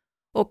 puntos,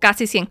 o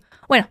casi 100.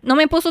 Bueno, no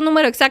me puso un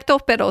número exacto,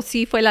 pero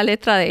sí fue la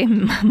letra de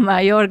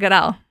mayor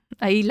grado.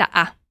 Ahí la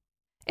A.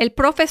 El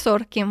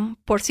profesor, quien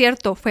por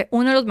cierto fue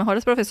uno de los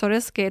mejores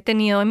profesores que he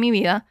tenido en mi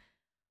vida,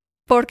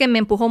 porque me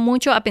empujó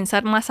mucho a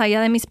pensar más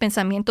allá de mis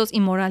pensamientos y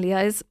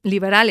moralidades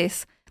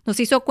liberales. Nos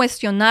hizo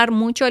cuestionar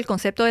mucho el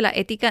concepto de la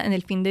ética en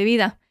el fin de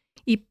vida.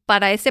 Y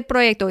para ese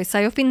proyecto de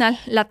ensayo final,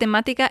 la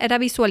temática era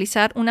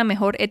visualizar una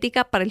mejor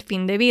ética para el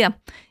fin de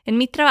vida. En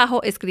mi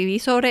trabajo escribí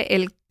sobre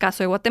el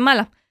caso de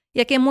Guatemala,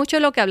 ya que mucho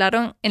de lo que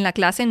hablaron en la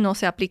clase no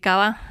se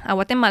aplicaba a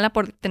Guatemala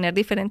por tener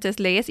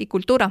diferentes leyes y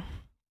cultura.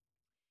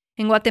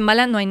 En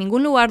Guatemala no hay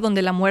ningún lugar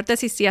donde la muerte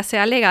asistida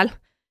sea legal.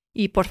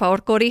 Y por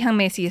favor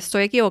corríjanme si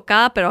estoy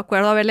equivocada, pero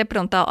acuerdo haberle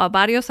preguntado a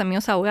varios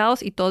amigos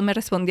abogados y todos me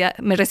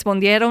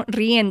respondieron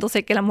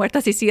riéndose que la muerte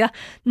asistida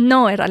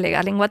no era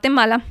legal en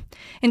Guatemala.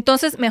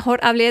 Entonces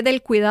mejor hablé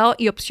del cuidado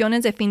y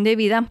opciones de fin de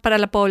vida para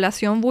la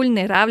población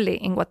vulnerable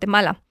en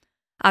Guatemala.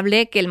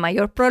 Hablé que el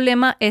mayor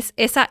problema es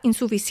esa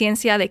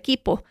insuficiencia de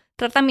equipo,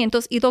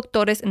 tratamientos y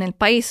doctores en el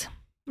país.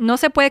 No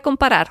se puede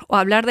comparar o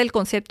hablar del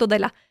concepto de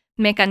la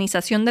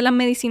mecanización de la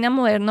medicina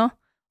moderna,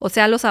 o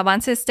sea, los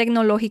avances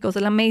tecnológicos de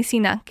la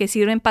medicina que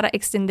sirven para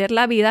extender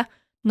la vida,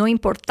 no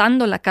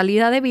importando la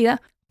calidad de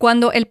vida,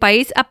 cuando el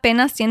país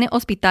apenas tiene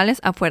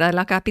hospitales afuera de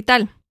la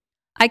capital.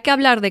 Hay que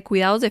hablar de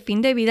cuidados de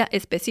fin de vida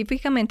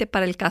específicamente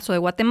para el caso de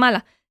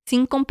Guatemala,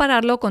 sin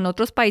compararlo con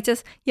otros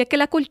países, ya que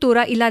la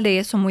cultura y las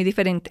leyes son muy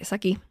diferentes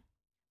aquí.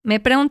 Me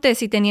pregunté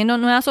si teniendo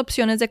nuevas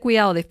opciones de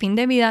cuidado de fin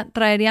de vida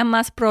traería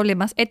más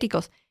problemas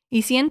éticos,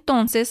 y si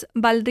entonces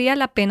valdría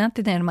la pena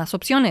tener más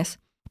opciones.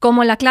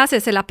 Como la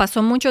clase se la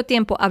pasó mucho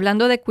tiempo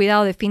hablando de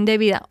cuidado de fin de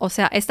vida, o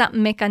sea, esta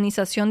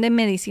mecanización de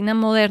medicina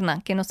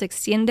moderna que nos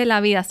extiende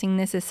la vida sin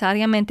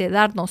necesariamente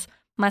darnos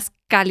más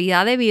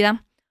calidad de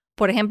vida,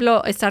 por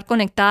ejemplo, estar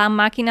conectada a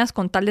máquinas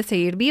con tal de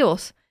seguir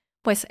vivos,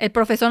 pues el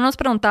profesor nos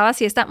preguntaba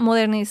si esta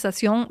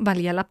modernización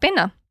valía la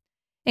pena.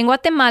 En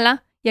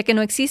Guatemala, ya que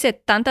no existe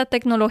tanta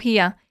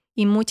tecnología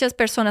y muchas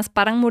personas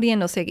paran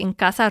muriéndose en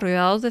casa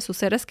rodeados de sus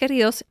seres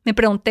queridos, me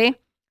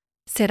pregunté,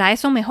 ¿será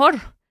eso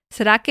mejor?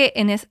 ¿Será que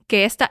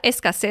esta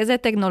escasez de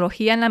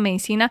tecnología en la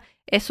medicina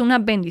es una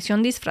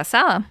bendición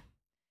disfrazada?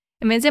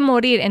 En vez de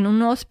morir en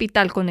un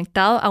hospital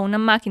conectado a una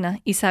máquina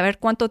y saber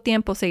cuánto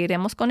tiempo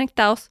seguiremos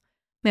conectados,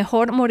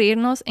 mejor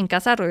morirnos en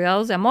casa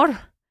rodeados de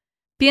amor.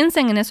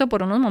 Piensen en eso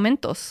por unos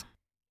momentos.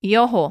 Y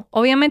ojo,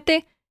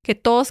 obviamente que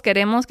todos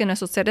queremos que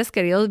nuestros seres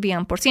queridos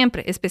vivan por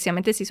siempre,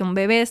 especialmente si son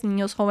bebés,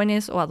 niños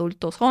jóvenes o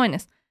adultos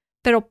jóvenes.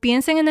 Pero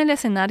piensen en el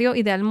escenario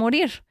ideal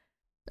morir.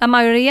 La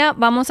mayoría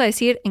vamos a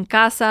decir en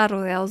casa,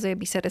 rodeados de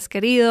mis seres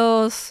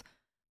queridos,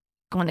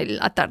 con el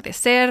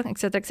atardecer,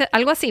 etcétera, etcétera.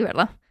 Algo así,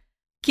 ¿verdad?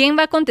 ¿Quién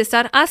va a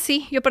contestar?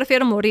 Sí, yo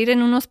prefiero morir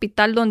en un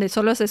hospital donde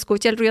solo se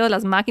escucha el ruido de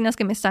las máquinas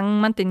que me están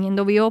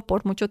manteniendo vivo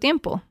por mucho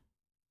tiempo.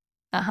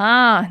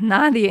 Ajá,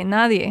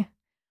 nadie.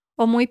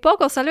 O muy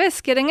pocos tal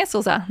vez quieren eso.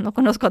 O sea, no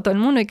conozco a todo el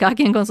mundo y cada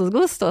quien con sus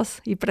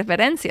gustos y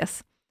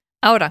preferencias.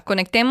 Ahora,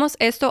 conectemos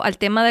esto al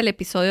tema del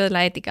episodio de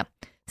la ética.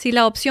 Si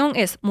la opción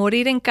es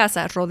morir en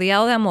casa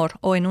rodeado de amor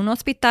o en un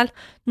hospital,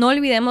 no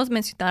olvidemos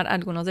mencionar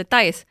algunos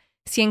detalles.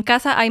 Si en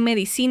casa hay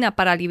medicina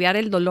para aliviar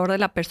el dolor de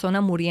la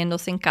persona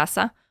muriéndose en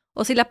casa,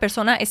 o si la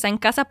persona está en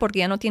casa porque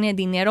ya no tiene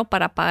dinero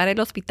para pagar el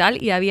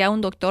hospital y había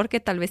un doctor que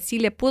tal vez sí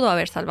le pudo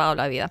haber salvado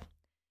la vida.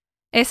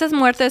 Esas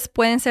muertes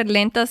pueden ser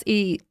lentas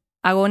y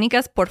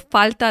agónicas por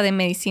falta de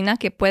medicina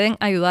que pueden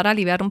ayudar a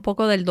aliviar un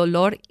poco del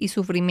dolor y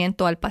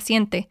sufrimiento al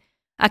paciente.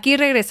 Aquí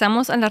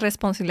regresamos a la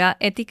responsabilidad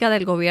ética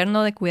del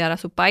gobierno de cuidar a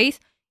su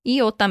país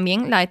o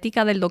también la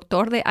ética del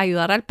doctor de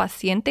ayudar al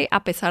paciente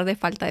a pesar de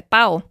falta de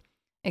pago,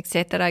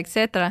 etcétera,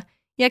 etcétera.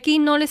 Y aquí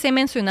no les he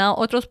mencionado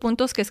otros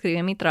puntos que escribí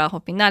en mi trabajo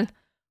final,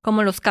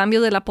 como los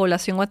cambios de la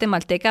población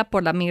guatemalteca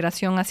por la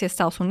migración hacia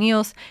Estados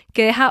Unidos,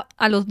 que deja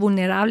a los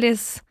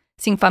vulnerables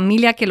sin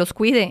familia que los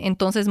cuide,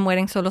 entonces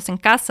mueren solos en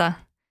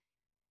casa.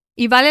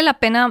 Y vale la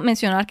pena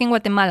mencionar que en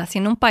Guatemala,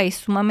 siendo un país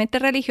sumamente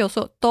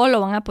religioso, todo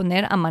lo van a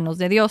poner a manos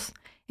de Dios.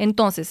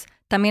 Entonces,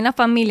 también la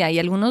familia y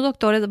algunos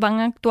doctores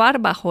van a actuar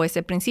bajo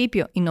ese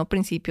principio y no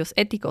principios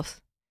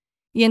éticos.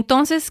 Y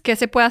entonces, ¿qué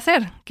se puede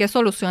hacer? ¿Qué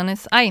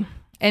soluciones hay?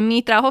 En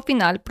mi trabajo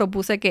final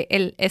propuse que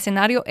el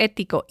escenario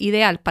ético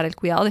ideal para el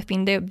cuidado de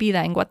fin de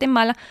vida en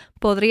Guatemala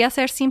podría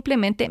ser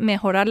simplemente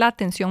mejorar la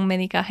atención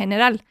médica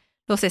general,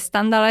 los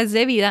estándares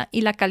de vida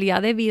y la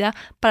calidad de vida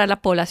para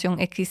la población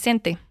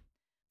existente.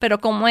 Pero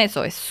como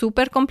eso es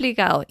súper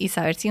complicado y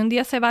saber si un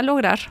día se va a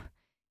lograr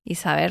y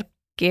saber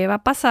qué va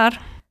a pasar,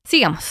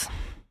 sigamos.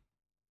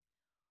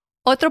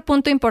 Otro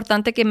punto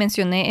importante que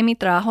mencioné en mi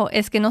trabajo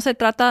es que no se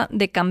trata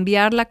de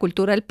cambiar la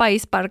cultura del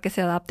país para que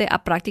se adapte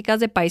a prácticas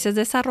de países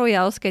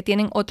desarrollados que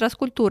tienen otras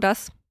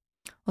culturas.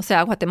 O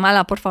sea,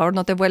 Guatemala, por favor,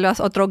 no te vuelvas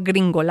otro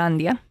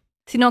Gringolandia.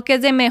 Sino que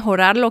es de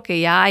mejorar lo que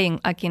ya hay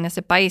aquí en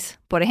este país.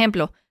 Por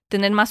ejemplo,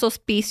 tener más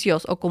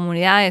hospicios o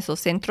comunidades o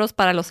centros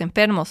para los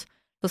enfermos,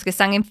 los que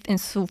están en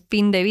su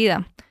fin de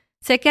vida.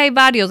 Sé que hay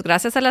varios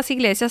gracias a las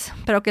iglesias,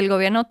 pero que el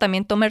gobierno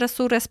también tome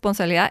su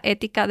responsabilidad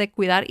ética de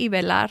cuidar y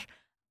velar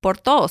por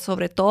todos,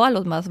 sobre todo a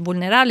los más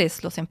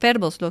vulnerables, los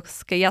enfermos,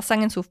 los que ya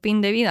están en su fin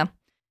de vida.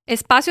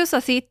 Espacios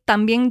así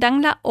también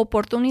dan la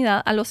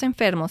oportunidad a los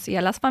enfermos y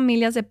a las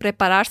familias de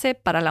prepararse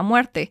para la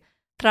muerte,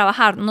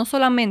 trabajar no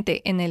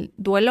solamente en el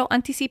duelo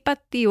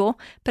anticipativo,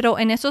 pero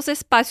en esos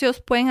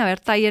espacios pueden haber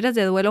talleres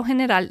de duelo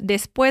general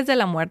después de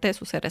la muerte de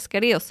sus seres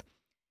queridos.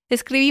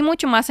 Escribí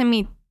mucho más en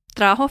mi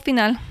trabajo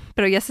final,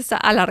 pero ya se está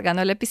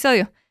alargando el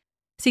episodio.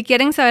 Si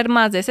quieren saber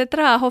más de ese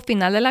trabajo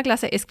final de la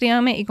clase,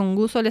 escríbanme y con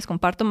gusto les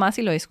comparto más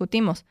y lo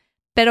discutimos.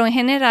 Pero en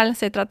general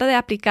se trata de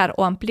aplicar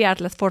o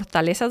ampliar las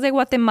fortalezas de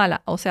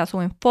Guatemala, o sea,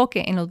 su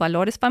enfoque en los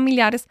valores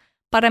familiares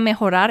para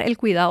mejorar el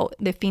cuidado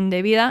de fin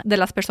de vida de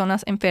las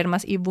personas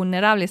enfermas y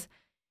vulnerables,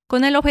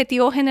 con el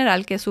objetivo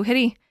general que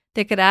sugerí,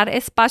 de crear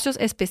espacios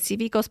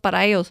específicos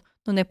para ellos,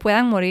 donde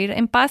puedan morir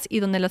en paz y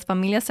donde las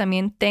familias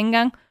también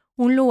tengan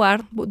un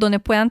lugar donde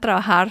puedan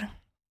trabajar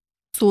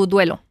su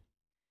duelo.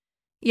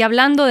 Y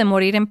hablando de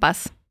morir en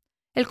paz,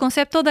 el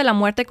concepto de la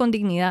muerte con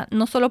dignidad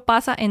no solo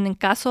pasa en el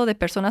caso de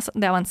personas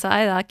de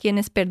avanzada edad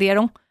quienes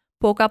perdieron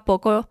poco a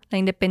poco la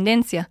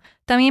independencia.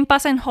 También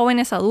pasa en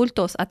jóvenes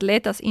adultos,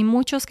 atletas y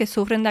muchos que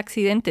sufren de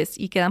accidentes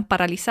y quedan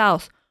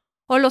paralizados,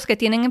 o los que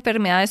tienen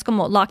enfermedades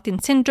como locked-in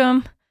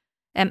syndrome,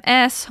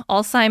 MS,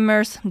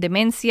 Alzheimer's,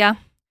 demencia.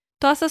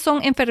 Todas estas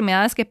son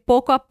enfermedades que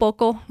poco a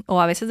poco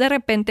o a veces de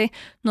repente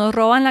nos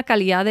roban la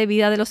calidad de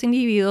vida de los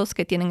individuos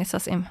que tienen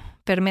esas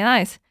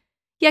enfermedades.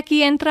 Y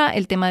aquí entra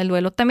el tema del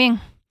duelo también.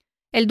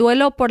 El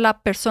duelo por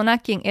la persona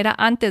quien era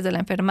antes de la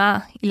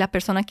enfermedad y la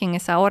persona quien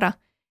es ahora.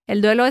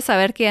 El duelo de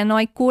saber que ya no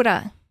hay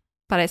cura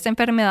para esta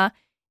enfermedad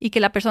y que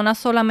la persona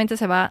solamente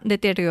se va a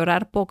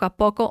deteriorar poco a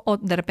poco o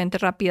de repente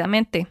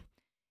rápidamente.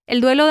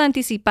 El duelo de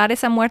anticipar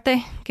esa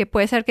muerte que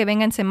puede ser que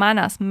venga en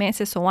semanas,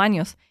 meses o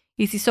años.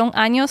 Y si son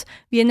años,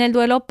 viene el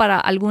duelo para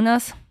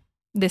algunas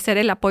de ser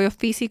el apoyo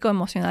físico,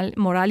 emocional,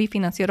 moral y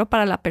financiero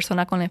para la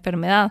persona con la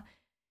enfermedad.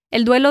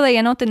 El duelo de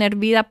ya no tener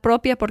vida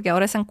propia porque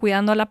ahora están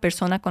cuidando a la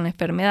persona con la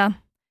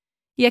enfermedad.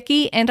 Y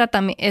aquí entra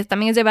también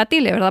es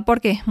debatible, ¿verdad?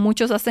 Porque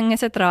muchos hacen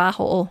ese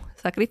trabajo o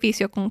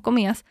sacrificio, con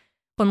comillas,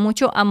 con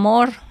mucho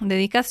amor,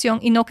 dedicación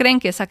y no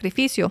creen que es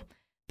sacrificio.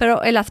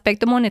 Pero el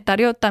aspecto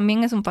monetario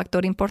también es un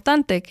factor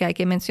importante que hay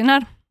que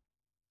mencionar.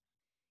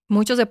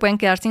 Muchos se pueden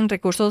quedar sin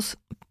recursos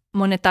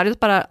monetarios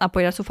para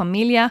apoyar a su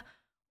familia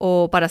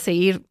o para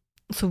seguir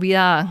su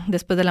vida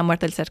después de la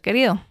muerte del ser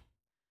querido.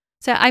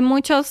 O sea, hay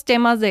muchos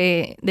temas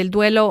del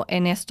duelo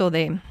en esto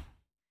de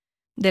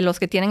los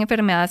que tienen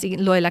enfermedades y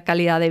lo de la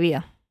calidad de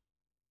vida.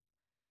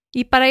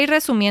 Y para ir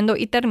resumiendo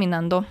y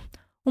terminando,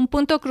 un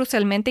punto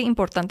crucialmente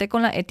importante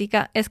con la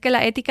ética es que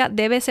la ética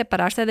debe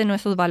separarse de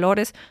nuestros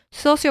valores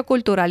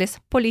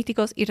socioculturales,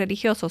 políticos y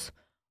religiosos.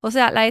 O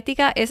sea, la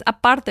ética es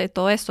aparte de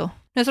todo esto.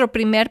 Nuestro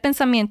primer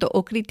pensamiento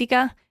o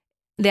crítica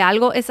de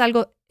algo es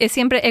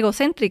siempre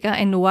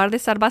egocéntrica en lugar de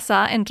estar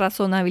basada en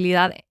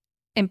razonabilidad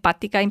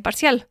empática e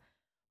imparcial.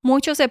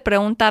 Muchos se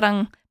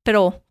preguntarán,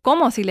 pero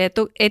 ¿cómo si la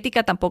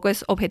ética tampoco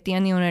es objetiva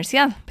ni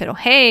universal? Pero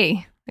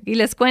hey, aquí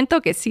les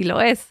cuento que sí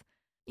lo es.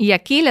 Y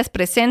aquí les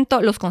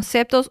presento los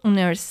conceptos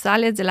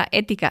universales de la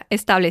ética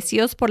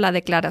establecidos por la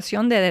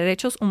Declaración de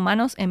Derechos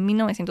Humanos en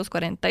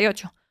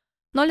 1948.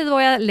 No les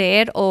voy a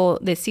leer o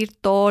decir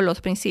todos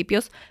los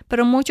principios,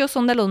 pero muchos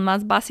son de los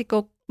más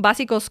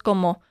básicos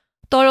como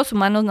todos los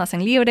humanos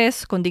nacen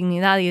libres, con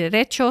dignidad y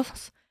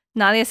derechos,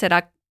 nadie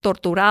será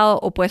torturado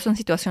o puesto en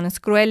situaciones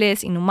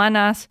crueles,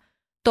 inhumanas,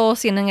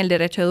 todos tienen el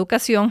derecho a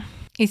educación.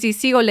 Y si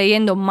sigo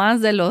leyendo más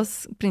de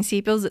los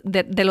principios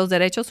de los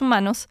derechos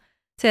humanos,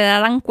 se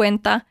darán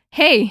cuenta,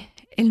 hey,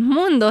 el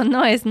mundo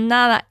no es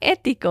nada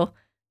ético.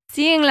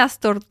 Siguen las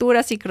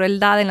torturas y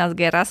crueldad en las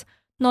guerras.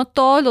 No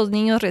todos los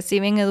niños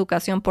reciben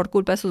educación por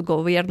culpa de sus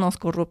gobiernos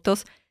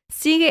corruptos.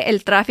 Sigue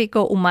el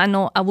tráfico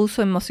humano,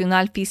 abuso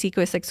emocional,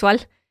 físico y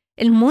sexual.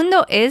 El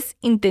mundo es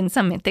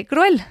intensamente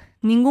cruel.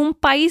 Ningún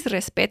país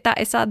respeta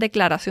esa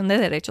Declaración de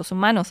Derechos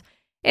Humanos.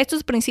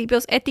 Estos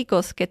principios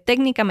éticos, que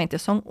técnicamente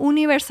son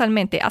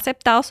universalmente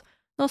aceptados,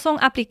 no son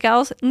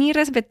aplicados ni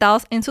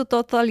respetados en su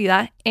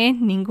totalidad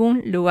en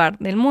ningún lugar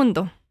del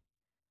mundo.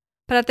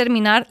 Para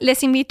terminar,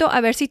 les invito a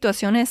ver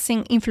situaciones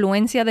sin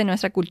influencia de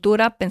nuestra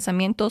cultura,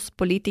 pensamientos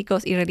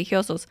políticos y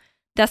religiosos,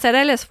 de hacer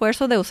el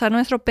esfuerzo de usar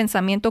nuestro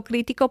pensamiento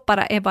crítico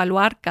para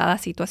evaluar cada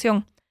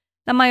situación.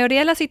 La mayoría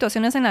de las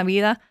situaciones en la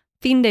vida,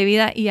 fin de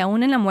vida y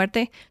aún en la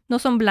muerte no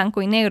son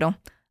blanco y negro.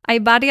 Hay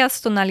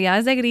varias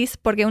tonalidades de gris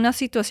porque una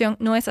situación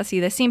no es así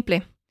de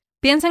simple.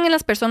 Piensen en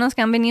las personas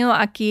que han venido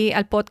aquí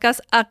al podcast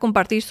a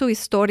compartir sus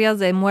historias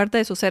de muerte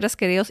de sus seres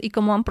queridos y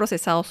cómo han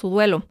procesado su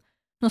duelo.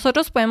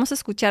 Nosotros podemos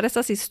escuchar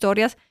estas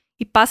historias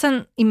y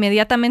pasan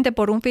inmediatamente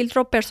por un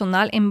filtro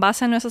personal en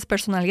base a nuestras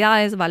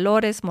personalidades,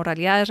 valores,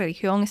 moralidades,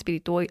 religión,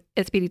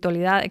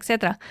 espiritualidad,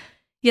 etc.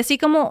 Y así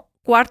como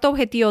cuarto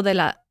objetivo de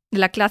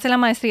la clase de la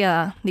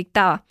maestría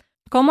dictaba,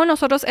 Cómo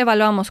nosotros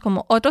evaluamos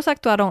cómo otros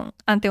actuaron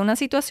ante una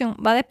situación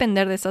va a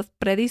depender de esas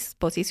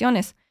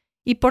predisposiciones.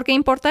 ¿Y por qué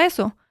importa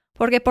eso?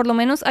 Porque por lo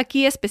menos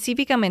aquí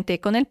específicamente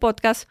con el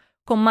podcast,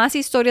 con más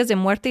historias de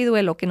muerte y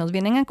duelo que nos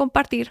vienen a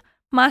compartir,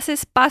 más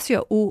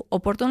espacio u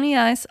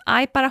oportunidades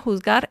hay para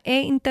juzgar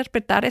e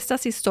interpretar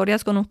estas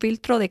historias con un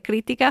filtro de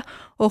crítica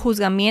o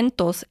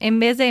juzgamientos en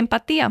vez de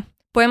empatía.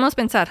 Podemos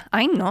pensar,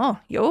 ay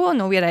no, yo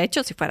no hubiera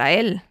hecho si fuera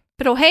él.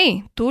 Pero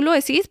hey, tú lo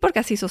decís porque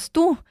así sos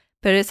tú.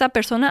 Pero esa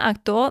persona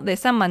actuó de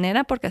esa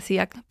manera porque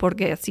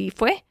así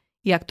fue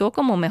y actuó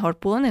como mejor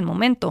pudo en el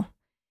momento.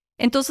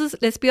 Entonces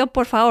les pido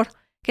por favor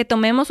que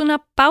tomemos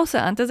una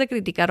pausa antes de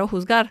criticar o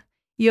juzgar.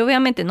 Y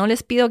obviamente no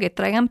les pido que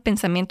traigan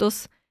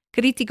pensamientos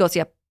críticos y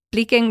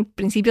apliquen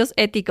principios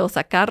éticos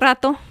a cada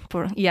rato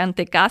y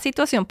ante cada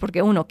situación,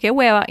 porque uno, qué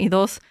hueva, y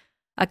dos,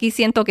 aquí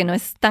siento que no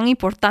es tan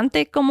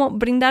importante como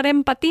brindar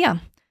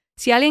empatía.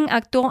 Si alguien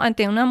actuó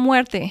ante una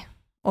muerte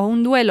o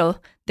un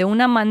duelo de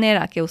una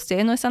manera que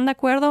ustedes no están de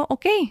acuerdo,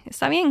 ok,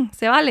 está bien,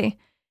 se vale.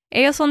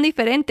 Ellos son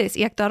diferentes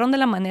y actuaron de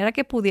la manera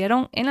que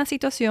pudieron en la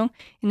situación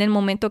en el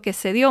momento que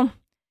se dio.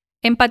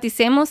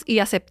 Empaticemos y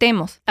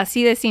aceptemos,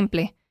 así de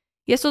simple.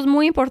 Y esto es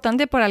muy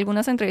importante para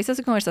algunas entrevistas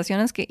y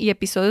conversaciones y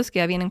episodios que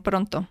ya vienen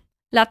pronto.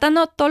 La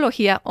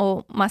tanatología,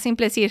 o más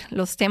simple decir,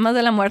 los temas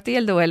de la muerte y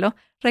el duelo,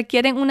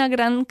 requieren una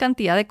gran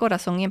cantidad de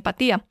corazón y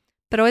empatía.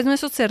 Pero es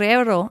nuestro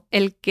cerebro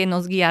el que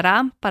nos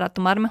guiará para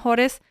tomar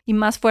mejores y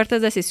más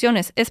fuertes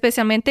decisiones,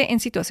 especialmente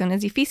en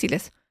situaciones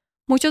difíciles.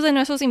 Muchos de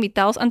nuestros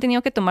invitados han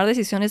tenido que tomar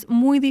decisiones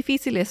muy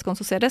difíciles con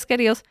sus seres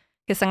queridos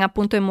que están a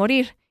punto de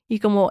morir. Y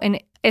como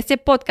en este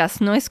podcast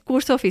no es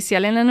curso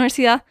oficial en la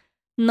universidad,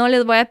 no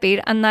les voy a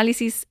pedir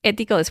análisis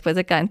ético después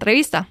de cada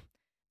entrevista.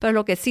 Pero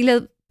lo que sí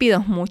les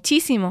pido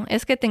muchísimo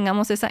es que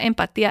tengamos esa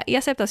empatía y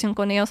aceptación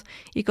con ellos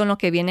y con lo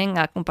que vienen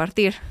a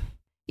compartir.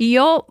 Y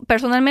yo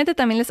personalmente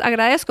también les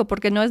agradezco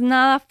porque no es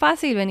nada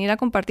fácil venir a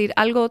compartir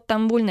algo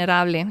tan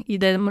vulnerable y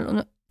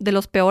de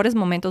los peores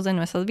momentos de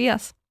nuestras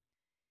vidas.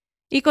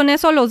 Y con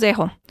eso los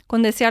dejo,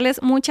 con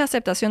desearles mucha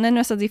aceptación de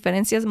nuestras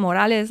diferencias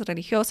morales,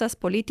 religiosas,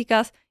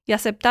 políticas y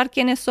aceptar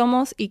quiénes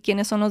somos y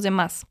quiénes son los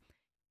demás.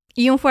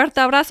 Y un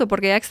fuerte abrazo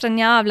porque ya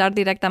extrañaba hablar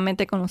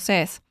directamente con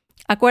ustedes.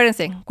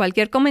 Acuérdense,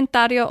 cualquier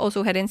comentario o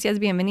sugerencia es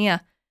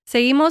bienvenida.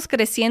 Seguimos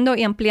creciendo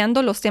y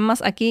ampliando los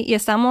temas aquí y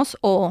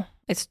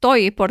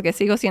estoy, porque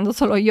sigo siendo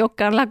solo yo,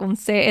 Carla con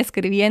C,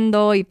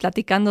 escribiendo y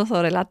platicando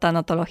sobre la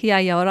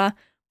tanatología y ahora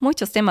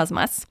muchos temas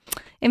más.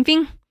 En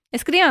fin,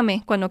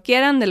 escríbanme cuando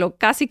quieran, de lo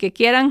casi que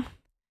quieran.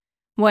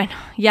 Bueno,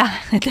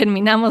 ya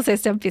terminamos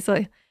este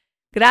episodio.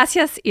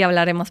 Gracias y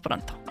hablaremos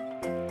pronto.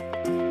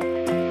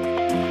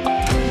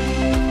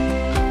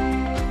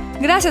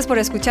 Gracias por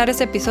escuchar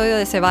este episodio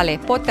de Se Vale,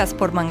 podcast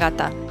por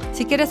Mangata.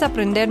 Si quieres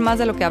aprender más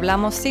de lo que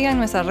hablamos, siga en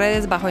nuestras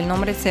redes bajo el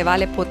nombre Se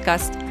Vale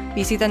Podcast.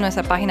 Visita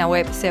nuestra página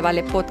web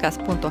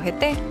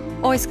sevalepodcast.gt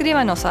o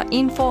escríbanos a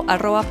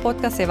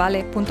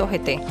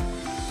info@podcastsevale.gt.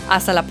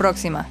 Hasta la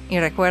próxima y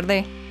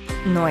recuerde,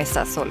 no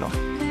estás solo.